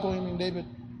 yabag-yabag ko in David.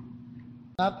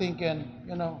 Nothing can,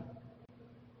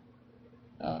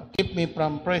 keep me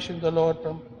from praising the Lord,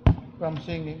 from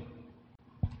singing.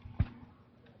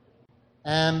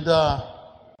 And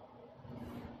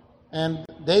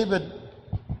David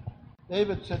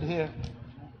said here,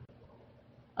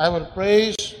 I will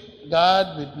praise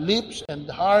God with lips and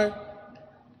heart,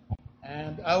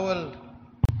 and I will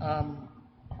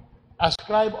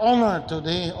ascribe honor to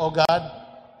thee, O God.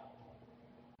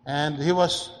 And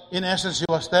in essence, he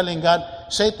was telling God,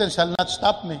 Satan shall not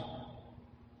stop me.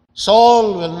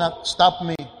 Saul will not stop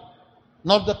me.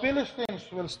 Nor the Philistines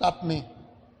will stop me.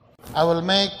 I will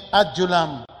make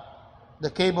Adullam,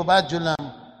 the cave of Adullam,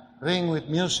 ring with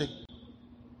music.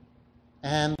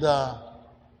 And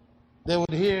they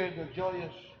would hear the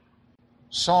joyous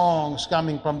songs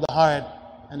coming from the heart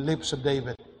and lips of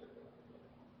David.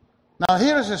 Now,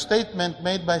 here is a statement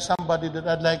made by somebody that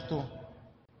I'd like to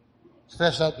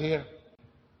stress out here.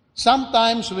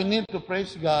 Sometimes we need to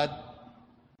praise God.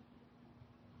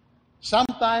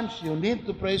 Sometimes you need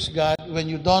to praise God when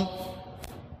you don't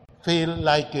feel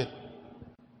like it.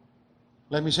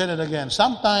 Let me say that again.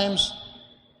 Sometimes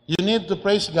you need to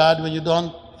praise God when you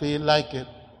don't feel like it.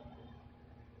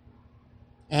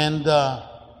 And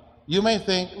you may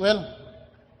think, well,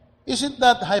 isn't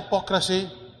that hypocrisy?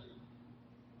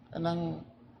 Anang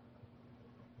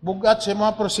bugat sa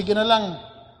mga, pero sige na lang.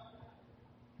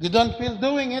 You don't feel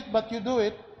doing it, but you do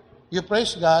it. You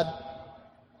praise God.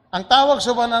 Ang tawag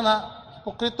sa manana,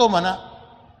 hipokrito mana,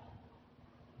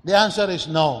 the answer is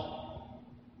no.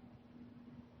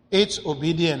 It's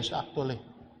obedience, actually.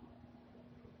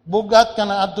 Bugat ka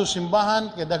na adto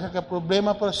simbahan, kaya daghan ka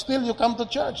problema, pero still you come to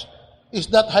church. Is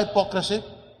that hypocrisy?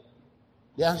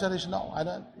 The answer is no.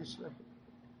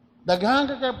 Daghan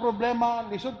ka kay problema,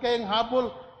 lisod kayong habol,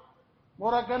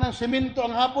 mura ka ng simento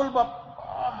ang habol ba?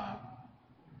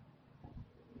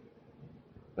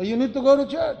 But you need to go to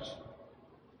church.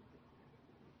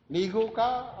 Ligo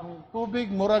ka, ang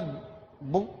tubig, murag,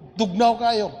 dugnaw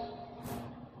kayo.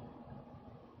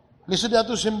 Lisod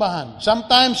ato simbahan.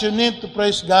 Sometimes you need to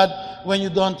praise God when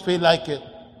you don't feel like it.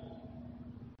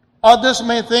 Others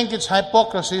may think it's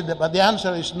hypocrisy, but the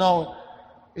answer is no.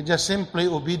 It's just simply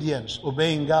obedience,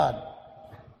 obeying God.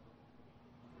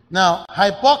 Now,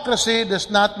 hypocrisy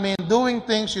does not mean doing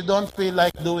things you don't feel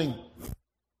like doing.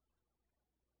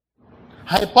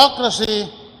 Hypocrisy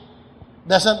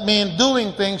doesn't mean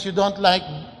doing things you don't like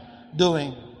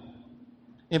doing.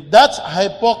 If that's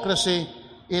hypocrisy,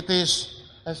 it is,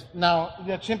 now,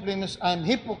 that simply means I'm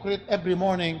hypocrite every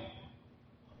morning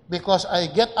because I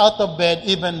get out of bed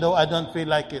even though I don't feel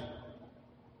like it.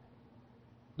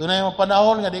 Doon na yung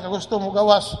panahon nga di ka gusto mo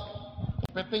gawas.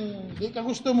 Peting di ka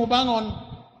gusto mo bangon.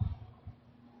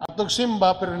 Atog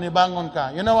simba pero nibangon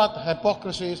ka. You know what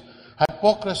hypocrisy is?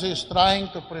 Hypocrisy is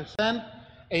trying to present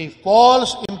a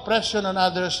false impression on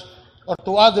others or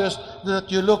to others that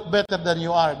you look better than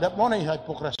you are. That one is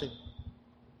hypocrisy.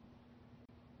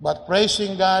 But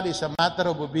praising God is a matter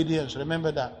of obedience.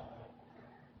 Remember that.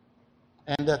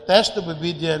 And the test of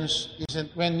obedience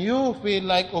isn't when you feel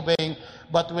like obeying,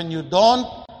 but when you don't,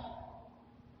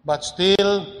 but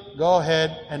still go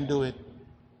ahead and do it.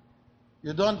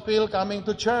 You don't feel coming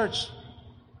to church.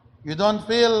 You don't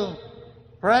feel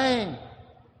praying.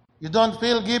 You don't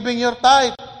feel giving your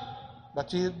tithe.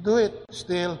 But you do it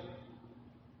still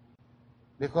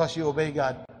because you obey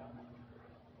God.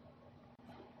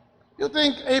 You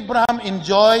think Abraham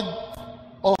enjoyed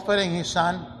offering his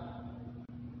son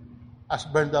as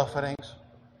burnt offerings?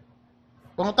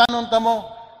 Kung tanong mo,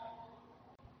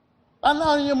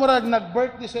 ano yung murag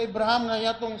nag-birthday sa Abraham nga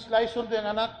yatong slice on yung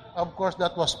anak? Of course,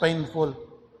 that was painful.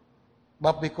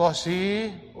 But because he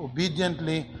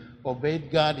obediently obeyed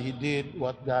God, he did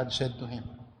what God said to him.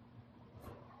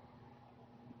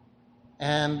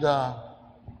 And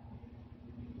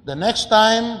the next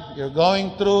time you're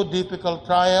going through difficult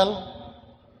trial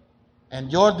and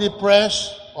you're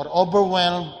depressed or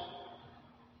overwhelmed,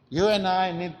 you and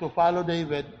I need to follow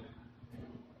David.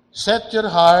 Set your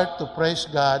heart to praise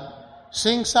God.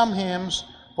 Sing some hymns.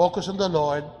 Focus on the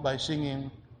Lord by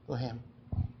singing to Him.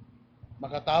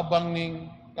 Makatabang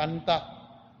ning kanta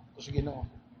sa Ginoo.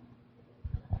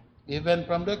 Even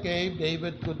from the cave,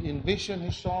 David could envision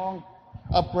his song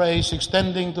of praise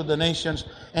extending to the nations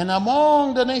and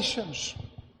among the nations.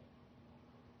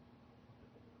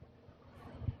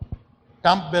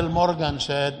 Campbell Morgan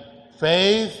said,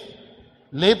 faith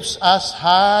lifts us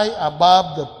high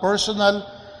above the personal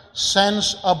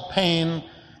sense of pain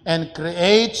and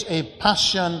creates a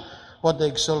passion for the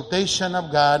exaltation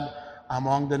of God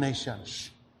among the nations.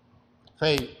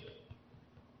 Faith.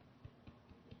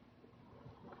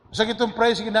 Sa kitong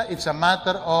praise, it's a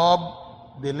matter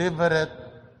of deliberate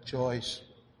choice.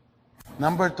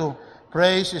 Number 2,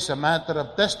 praise is a matter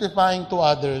of testifying to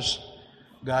others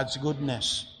God's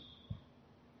goodness.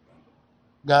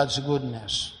 God's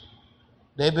goodness.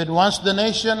 David wants the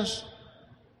nations,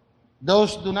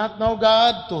 those who do not know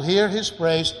God, to hear His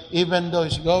praise, even though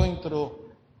he's going through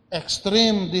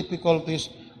extreme difficulties.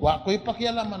 Wa ko'y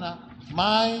pakialaman na.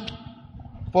 My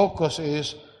focus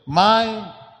is,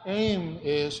 my aim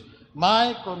is,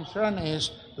 my concern is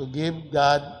to give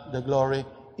God the glory,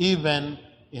 even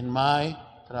in my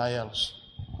trials.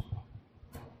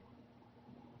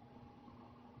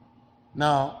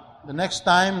 Now, the next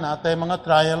time natay mga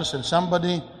trials and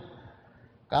somebody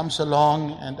comes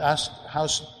along and asks,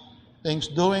 how's things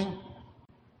doing?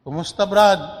 Kumusta,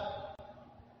 Brad?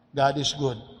 God is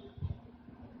good.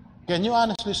 Can you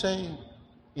honestly say,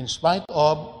 in spite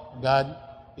of, God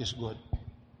is good?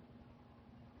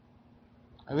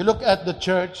 And we look at the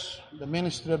church, the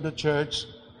ministry of the church.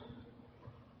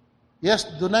 Yes,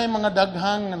 dunay mga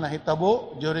daghang na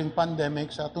nahitabo during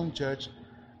pandemic sa atong church,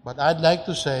 but I'd like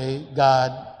to say,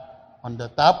 God, on the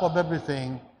top of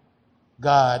everything,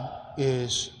 God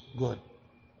is good.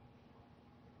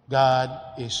 God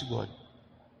is good.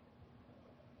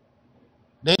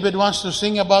 David wants to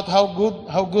sing about how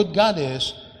good God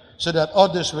is so that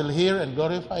others will hear and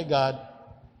glorify God.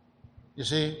 You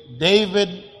see,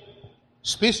 David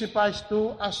specifies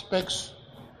 2 aspects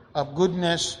of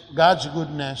goodness, God's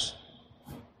goodness.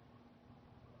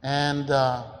 And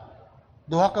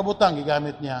duha ka butang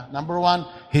gigamit niya. Number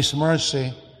 1, His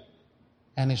mercy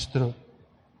and His truth.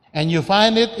 And you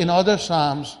find it in other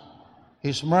Psalms,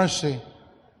 His mercy.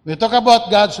 We talk about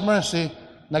God's mercy,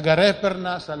 nag-refer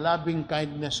na sa loving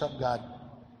kindness of God.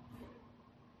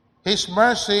 His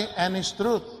mercy and His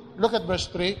truth. Look at verse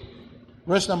 3.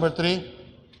 Verse number 3.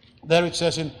 There it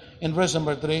says in verse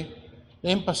number 3. The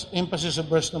emphasis of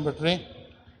verse number 3.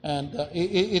 And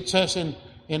it says in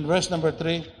verse number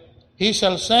 3, He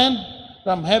shall send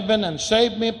from heaven and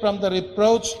save me from the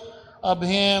reproach of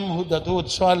him that would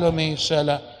swallow me,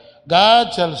 Selah.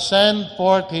 God shall send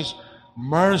forth His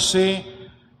mercy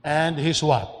and His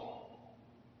what?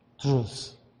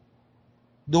 Truth.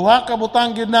 Duha ka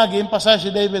butang gyud na gi-emphasize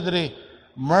si David ri,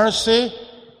 mercy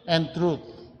and truth.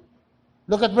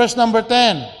 Look at verse number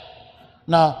 10.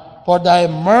 Now, for thy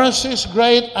mercy is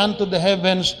great unto the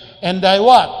heavens, and thy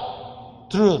what?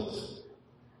 Truth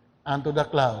unto the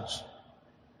clouds.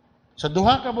 Sa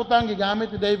duha ka butang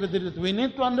gigamit ni David dito, we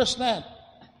need to understand,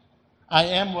 I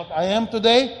am what I am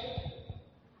today,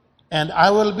 and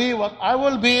I will be what I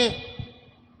will be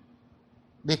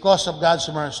because of God's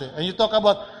mercy. And you talk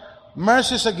about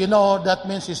mercy sa Ginoo, that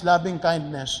means His loving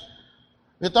kindness.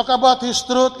 We talk about His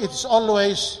truth, it's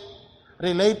always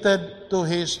related to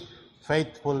His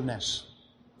faithfulness.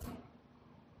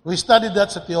 We studied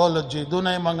that sa theology. Doon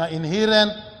ay mga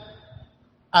inherent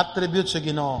attributes sa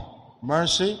Ginoo.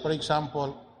 Mercy, for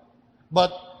example. But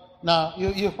now,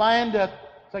 you find that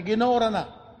sa Ginoo ra na.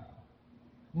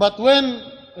 But when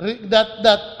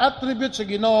that attribute sa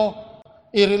Ginoo,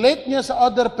 i-relate niya sa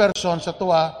other person, sa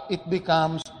tuwa, it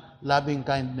becomes loving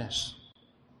kindness.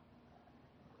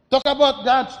 Talk about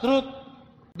God's truth.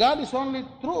 God is only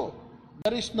truth.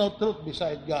 There is no truth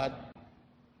beside God.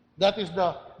 That is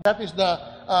the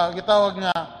gitawag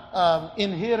nga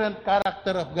inherent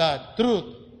character of God,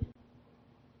 truth.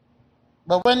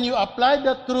 But when you apply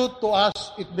that truth to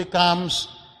us, it becomes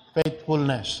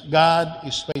faithfulness. God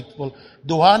is faithful.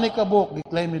 Duha ni kabuk,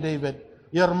 declaim ni David,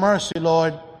 your mercy,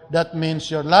 Lord, that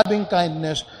means your loving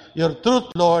kindness. Your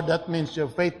truth, Lord, that means your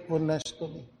faithfulness to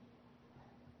me.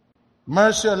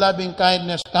 Mercy or loving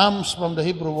kindness comes from the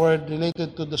Hebrew word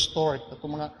related to the stork. Ito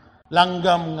mga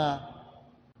langgam nga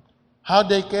how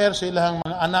they care sa ilang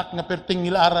mga anak nga perting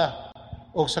nilara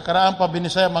o sa karaan pa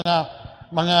binisaya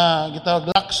mga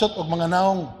gitawag laksot o mga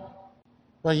naong.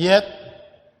 But yet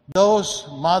those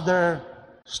mother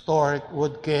stork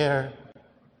would care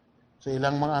sa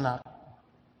ilang mga anak.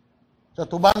 Sa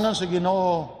tubangan sa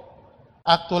Ginoo,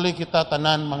 actually kita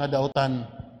tanan mga dautan.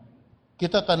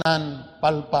 Kita tanan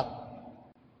palpak.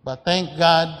 But thank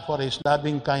God for His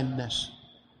loving kindness.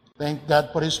 Thank God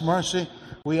for His mercy.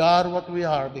 We are what we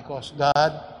are because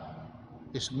God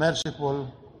is merciful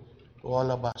to all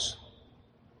of us.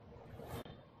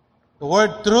 The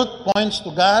word truth points to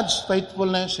God's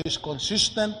faithfulness. He is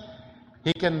consistent.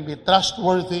 He can be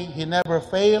trustworthy. He never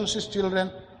fails His children.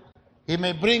 He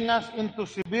may bring us into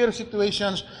severe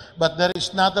situations, but there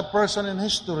is not a person in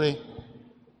history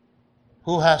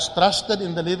who has trusted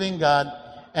in the living God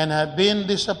and have been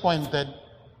disappointed.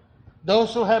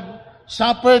 Those who have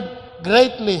suffered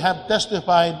greatly have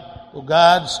testified to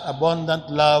God's abundant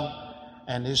love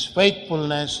and His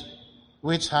faithfulness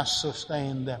which has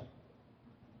sustained them.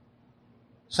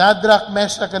 Shadrach,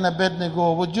 Meshach, and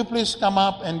Abednego, would you please come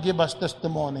up and give us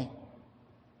testimony?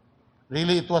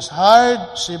 Really, it was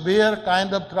hard, severe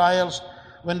kind of trials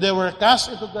when they were cast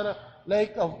into the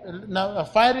lake of a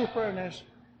fiery furnace.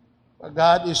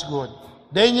 God is good.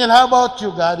 Daniel, how about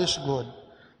you? God is good.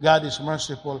 God is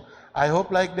merciful. I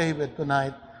hope like David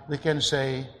tonight, we can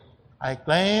say, I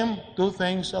claim two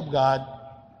things of God.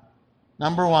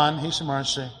 Number one, His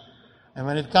mercy. And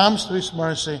when it comes to His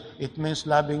mercy, it means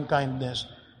loving kindness.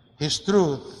 His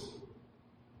truth.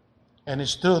 And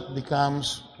His truth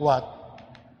becomes what?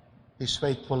 His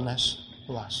faithfulness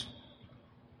to us.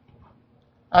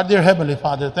 Our dear Heavenly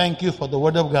Father, thank you for the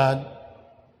Word of God.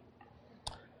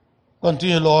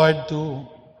 Continue, Lord, to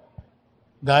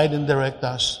guide and direct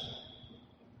us.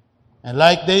 And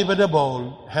like David of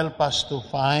old, help us to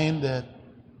find that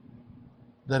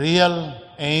the real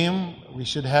aim we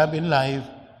should have in life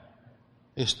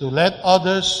is to let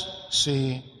others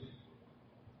see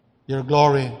your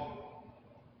glory,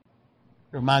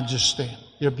 your majesty,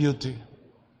 your beauty,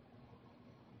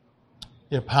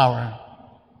 your power.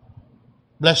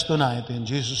 Bless tonight in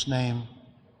Jesus' name.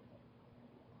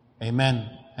 Amen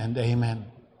and amen.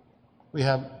 We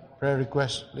have prayer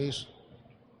requests, please.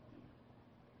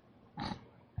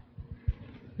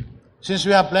 Since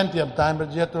we have plenty of time,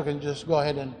 Brother Jethro can just go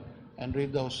ahead and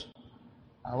read those.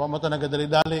 Wa mo to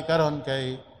nagadali-dali karon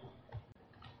kay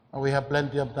we have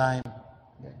plenty of time.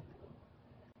 Okay.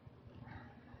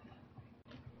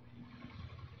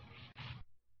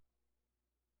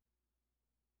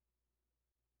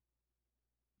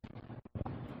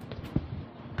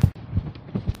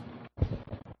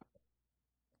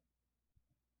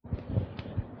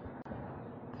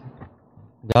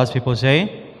 God's people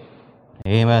say,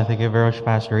 Amen. Thank you very much,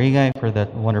 Pastor Igay, for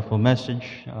that wonderful message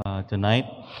tonight.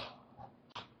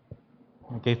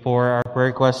 Okay, for our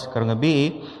prayer request karong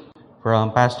gabi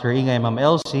from Pastor Igay, Ma'am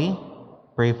Elsie,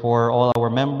 pray for all our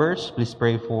members. Please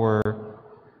pray for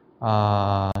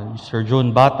Sir June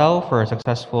Batao for a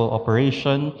successful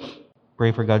operation.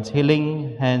 Pray for God's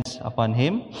healing hands upon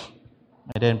him.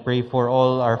 And then pray for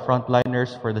all our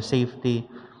frontliners for the safety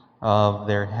of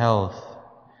their health.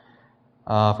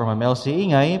 From MLC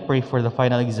Ingay, pray for the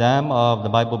final exam of the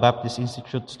Bible Baptist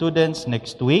Institute students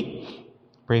next week.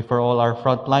 Pray for all our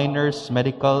frontliners,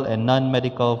 medical and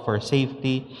non-medical, for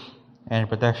safety and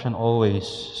protection always.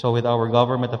 So with our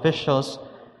government officials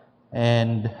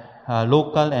and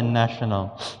local and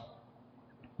national.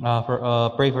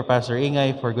 Pray for Pastor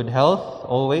Ingay for good health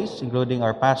always, including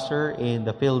our pastor in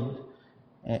the field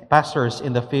pastors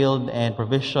in the field and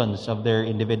provisions of their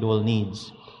individual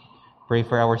needs. Pray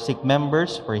for our sick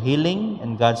members for healing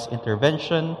and God's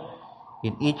intervention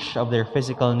in each of their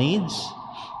physical needs.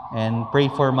 And pray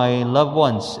for my loved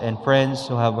ones and friends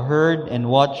who have heard and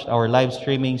watched our live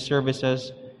streaming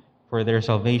services for their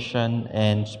salvation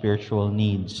and spiritual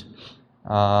needs.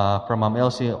 From Ma'am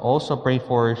Elsie, also pray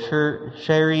for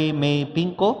Sherry May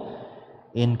Pinko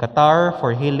in Qatar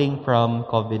for healing from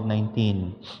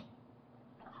COVID-19.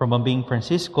 From Ma'am Bing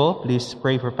Francisco, please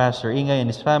pray for Pastor Ingay and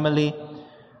his family,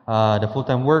 the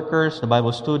full-time workers, the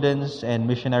Bible students, and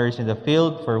missionaries in the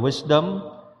field for wisdom,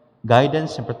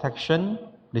 guidance, and protection.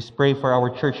 Please pray for our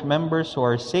church members who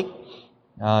are sick,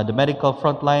 the medical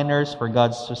frontliners for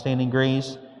God's sustaining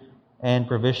grace and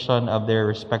provision of their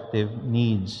respective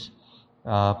needs.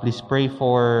 Please pray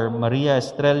for Maria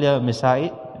Estrella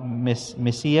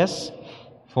Messias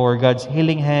for God's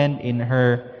healing hand in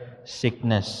her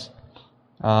sickness.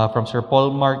 From Sir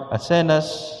Paul Mark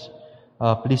Acenas,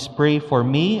 please pray for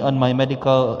me on my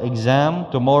medical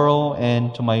exam tomorrow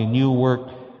and to my new work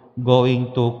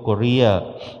going to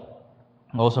Korea.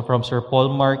 Also from Sir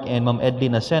Paul Mark and Ma'am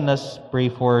Edlin Acenas, pray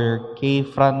for Kay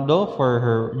Frando for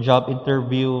her job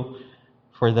interview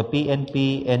for the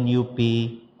PNP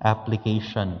NUP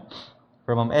application.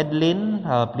 From Ma'am Edlin,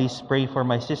 please pray for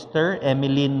my sister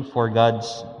Emeline for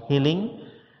God's healing.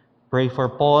 Pray for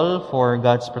Paul for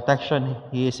God's protection.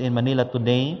 He is in Manila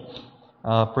today.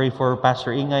 Pray for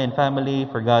Pastor Ingay and family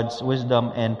for God's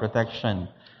wisdom and protection.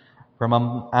 From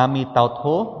Ami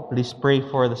Tautho, please pray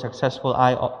for the successful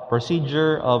eye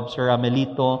procedure of Sir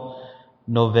Amelito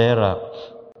Novera.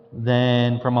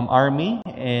 Then from Ma'am Army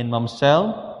and Ma'am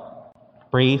Sel,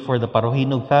 pray for the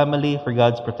Parohinog family for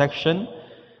God's protection,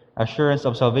 assurance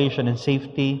of salvation and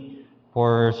safety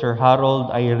for Sir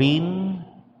Harold, Irene,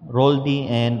 Roldy,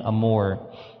 and Amor.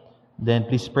 Then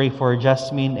please pray for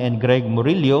Jasmine and Greg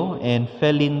Murillo and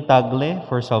Felin Tagle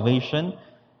for salvation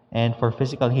and for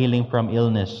physical healing from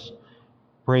illness.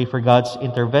 Pray for God's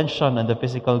intervention on the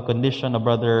physical condition of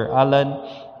Brother Alan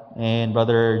and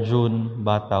Brother June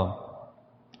Bataw.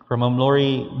 From Ma'am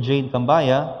Lori Jane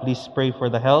Cambaya, please pray for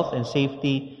the health and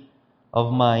safety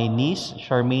of my niece,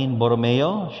 Charmaine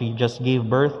Borromeo. She just gave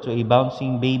birth to a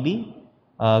bouncing baby,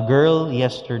 a girl,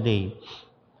 yesterday.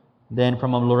 Then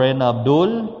from Ma'am Lorena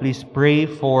Abdul, please pray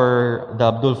for the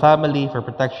Abdul family for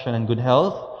protection and good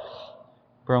health.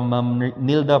 From Ma'am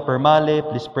Nilda Permale,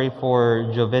 please pray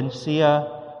for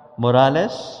Jovencia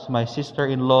Morales, my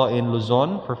sister-in-law in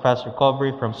Luzon, for fast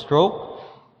recovery from stroke.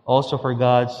 Also for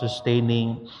God's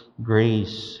sustaining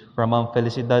grace. From Ma'am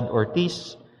Felicidad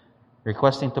Ortiz,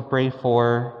 requesting to pray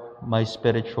for my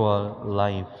spiritual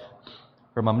life.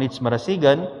 From Ma'am Nitz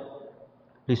Marasigan,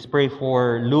 please pray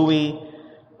for Louis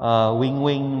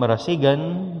Wing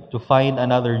Marasigan to find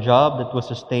another job that will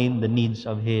sustain the needs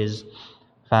of his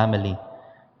family.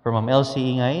 From Ma'am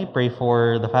Elsie Ingay, pray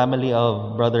for the family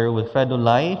of Brother Wilfredo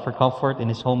Lai for comfort in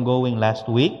his homegoing last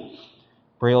week.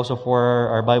 Pray also for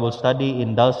our Bible study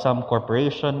in Dalsam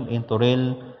Corporation in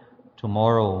Toril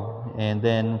tomorrow. And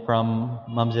then from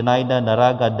Ma'am Zenaida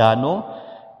Naraga Dano,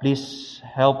 please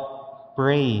help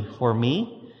pray for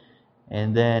me.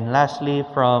 And then lastly,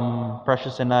 from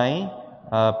Precious and I,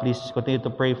 please continue to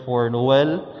pray for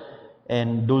Noel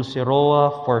and Dulce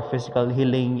Roa for physical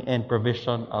healing and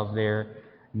provision of their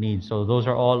needs. So those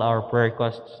are all our prayer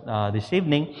requests this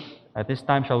evening. At this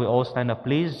time, shall we all stand up,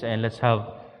 please, and let's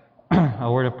have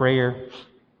a word of prayer.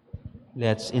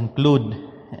 Let's include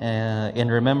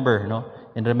in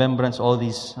remembrance all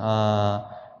these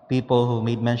people who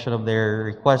made mention of their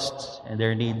requests and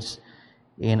their needs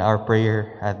in our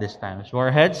prayer at this time. Let's bow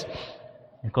our heads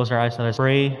and close our eyes and let's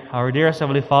pray. Our dearest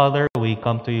Heavenly Father, we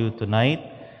come to you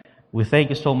tonight. We thank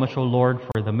you so much, O Lord,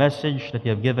 for the message that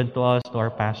you have given to us, to our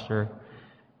pastor.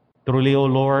 Truly, O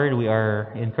Lord, we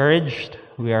are encouraged,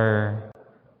 we are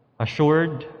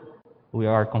assured, we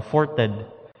are comforted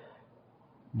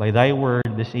by thy word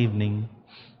this evening,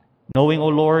 knowing, O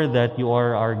Lord, that you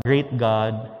are our great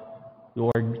God,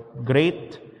 you are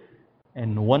great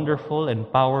and wonderful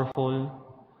and powerful,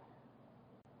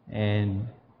 and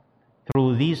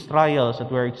through these trials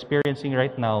that we're experiencing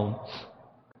right now,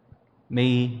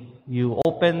 may you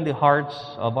open the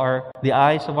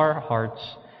eyes of our hearts,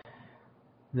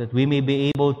 that we may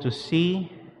be able to see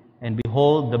and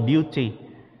behold the beauty,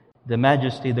 the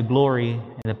majesty, the glory,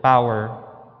 and the power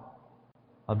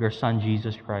of your Son,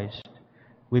 Jesus Christ.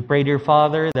 We pray, dear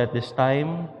Father, that this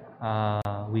time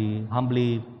we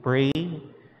humbly pray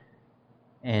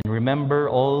and remember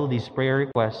all these prayer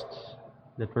requests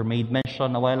that were made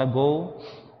mention a while ago.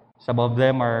 Some of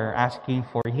them are asking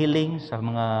for healing sa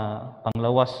mga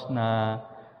panglawas na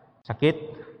sakit.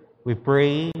 We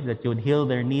pray that you would heal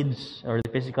their needs or the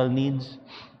physical needs.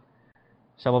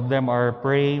 Some of them are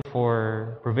praying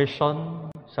for provision.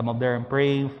 Some of them are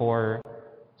praying for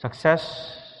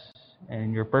success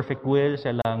and your perfect will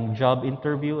sa ilang job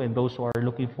interview, and those who are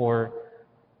looking for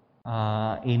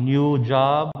a new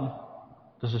job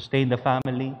to sustain the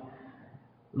family.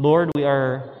 Lord, we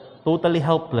are totally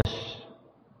helpless.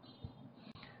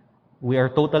 We are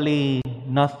totally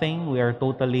nothing. We are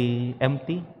totally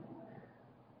empty.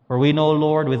 For we know,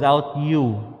 Lord, without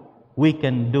you, we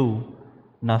can do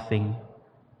nothing.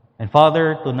 And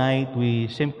Father, tonight we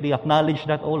simply acknowledge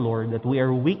that, O Lord, that we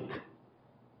are weak,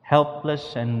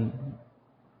 helpless, and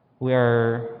we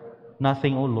are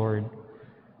nothing, O Lord.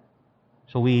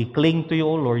 So we cling to you,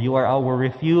 O Lord. You are our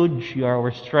refuge. You are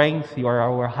our strength. You are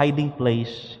our hiding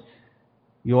place.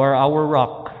 You are our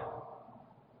rock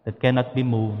that cannot be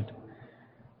moved.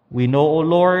 We know, O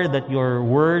Lord, that your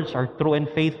words are true and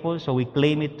faithful, so we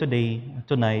claim it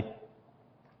tonight.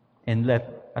 And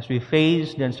as we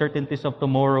face the uncertainties of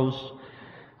tomorrows,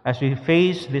 as we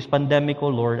face this pandemic, O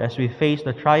Lord, as we face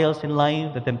the trials in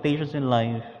life, the temptations in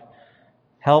life,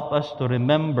 help us to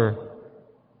remember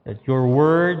that your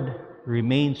word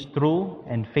remains true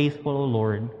and faithful, O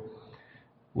Lord.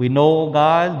 We know,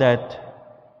 God, that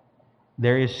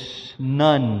there is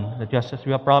none, that just as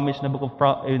you have promised in the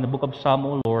book of Psalm,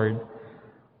 O Lord,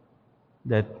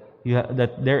 that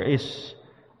there is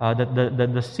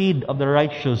that the seed of the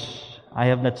righteous, I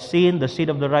have not seen the seed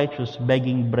of the righteous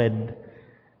begging bread.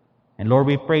 And Lord,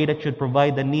 we pray that you'd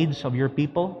provide the needs of your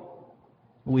people.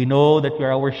 We know that you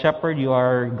are our shepherd, you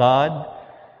are God.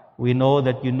 We know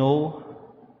that you know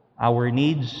our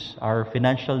needs, our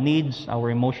financial needs, our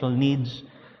emotional needs,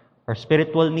 our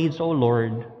spiritual needs, O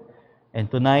Lord. And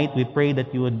tonight, we pray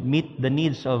that you would meet the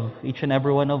needs of each and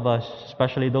every one of us,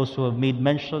 especially those who have made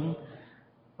mention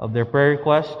of their prayer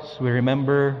requests. We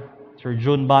remember Sir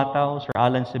June Batao, Sir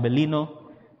Alan Sibelino,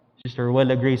 Sister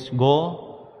Wella Grace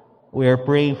Go. We are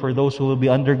praying for those who will be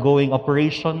undergoing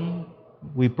operation.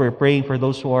 We are praying for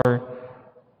those who are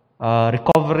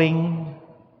recovering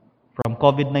from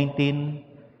COVID-19.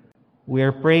 We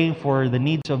are praying for the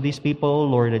needs of these people,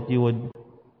 Lord, that you would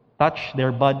touch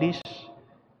their bodies,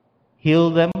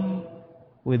 heal them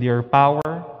with your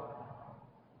power.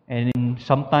 And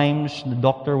sometimes the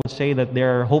doctor would say that they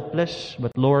are hopeless,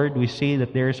 but Lord, we see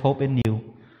that there is hope in you.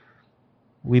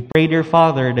 We pray, dear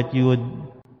Father, that you would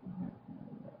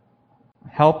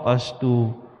help us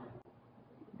to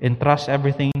entrust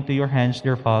everything into your hands,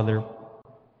 dear Father.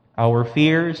 Our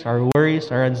fears, our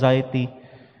worries, our anxiety.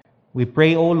 We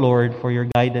pray, O Lord, for your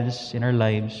guidance in our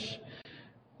lives.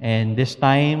 And this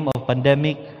time of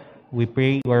pandemic, we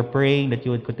are praying that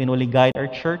you would continually guide our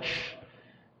church.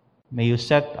 May you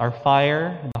set our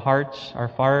fire, the hearts,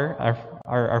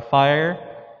 our fire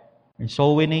in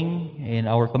soul winning, in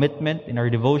our commitment, in our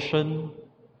devotion.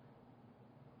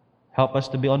 Help us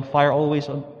to be on fire always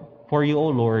for you, O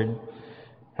Lord.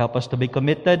 Help us to be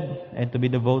committed and to be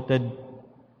devoted.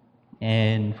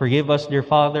 And forgive us, dear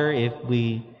Father, if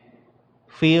we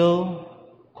feel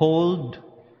cold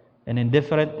and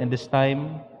indifferent in this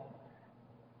time.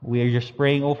 We are just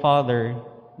praying, oh Father,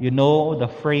 you know the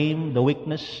frame, the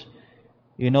weakness,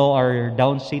 you know our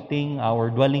down-sitting,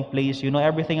 our dwelling place, you know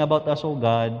everything about us, oh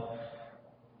God.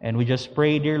 And we just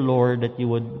pray, dear Lord, that you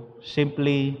would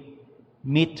simply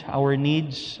meet our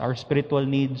needs, our spiritual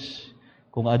needs.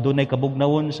 Kung adunay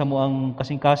kabugnawon sa moang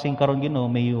kasing-kasing karon Ginoo,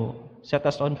 may you set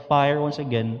us on fire once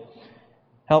again.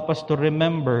 Help us to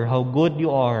remember how good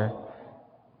you are.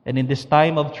 And in this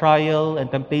time of trial and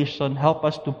temptation, help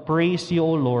us to praise you,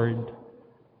 O Lord.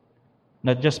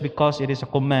 Not just because it is a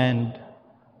command,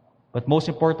 but most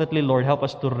importantly, Lord, help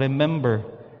us to remember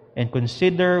and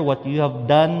consider what you have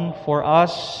done for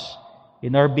us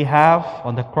in our behalf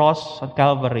on the cross on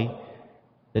Calvary.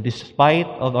 That despite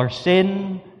of our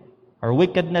sin, our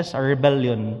wickedness, our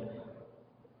rebellion,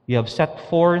 you have set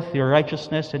forth your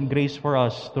righteousness and grace for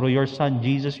us through your Son,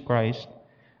 Jesus Christ.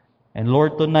 And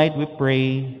Lord, tonight we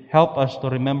pray, help us to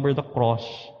remember the cross.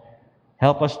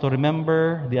 Help us to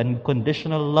remember the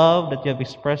unconditional love that you have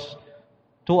expressed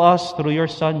to us through your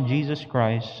Son, Jesus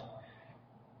Christ.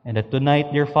 And that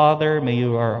tonight, dear Father, may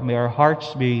our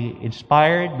hearts be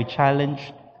inspired, be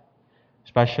challenged,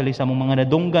 especially sa mga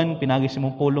nadunggan, pinagis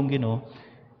mong pulong, Ginoo,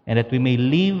 and that we may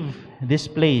leave this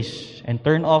place and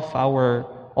turn off our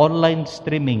online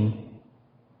streaming,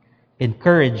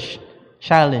 encouraged,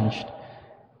 challenged,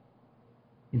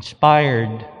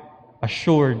 inspired,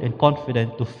 assured, and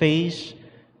confident to face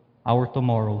our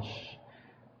tomorrows.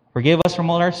 Forgive us from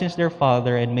all our sins, dear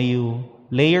Father, and may you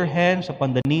lay your hands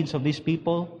upon the needs of these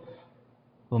people.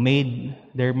 who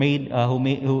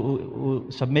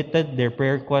submitted their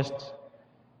prayer requests.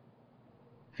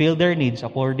 Fill their needs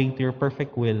according to your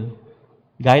perfect will.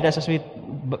 Guide us as we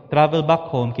travel back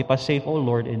home. Keep us safe, O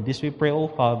Lord. In this we pray, O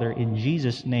Father, in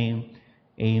Jesus' name.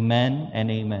 Amen and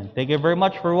amen. Thank you very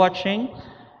much for watching,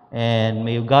 and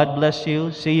may God bless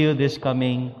you. See you this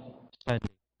coming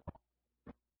Sunday.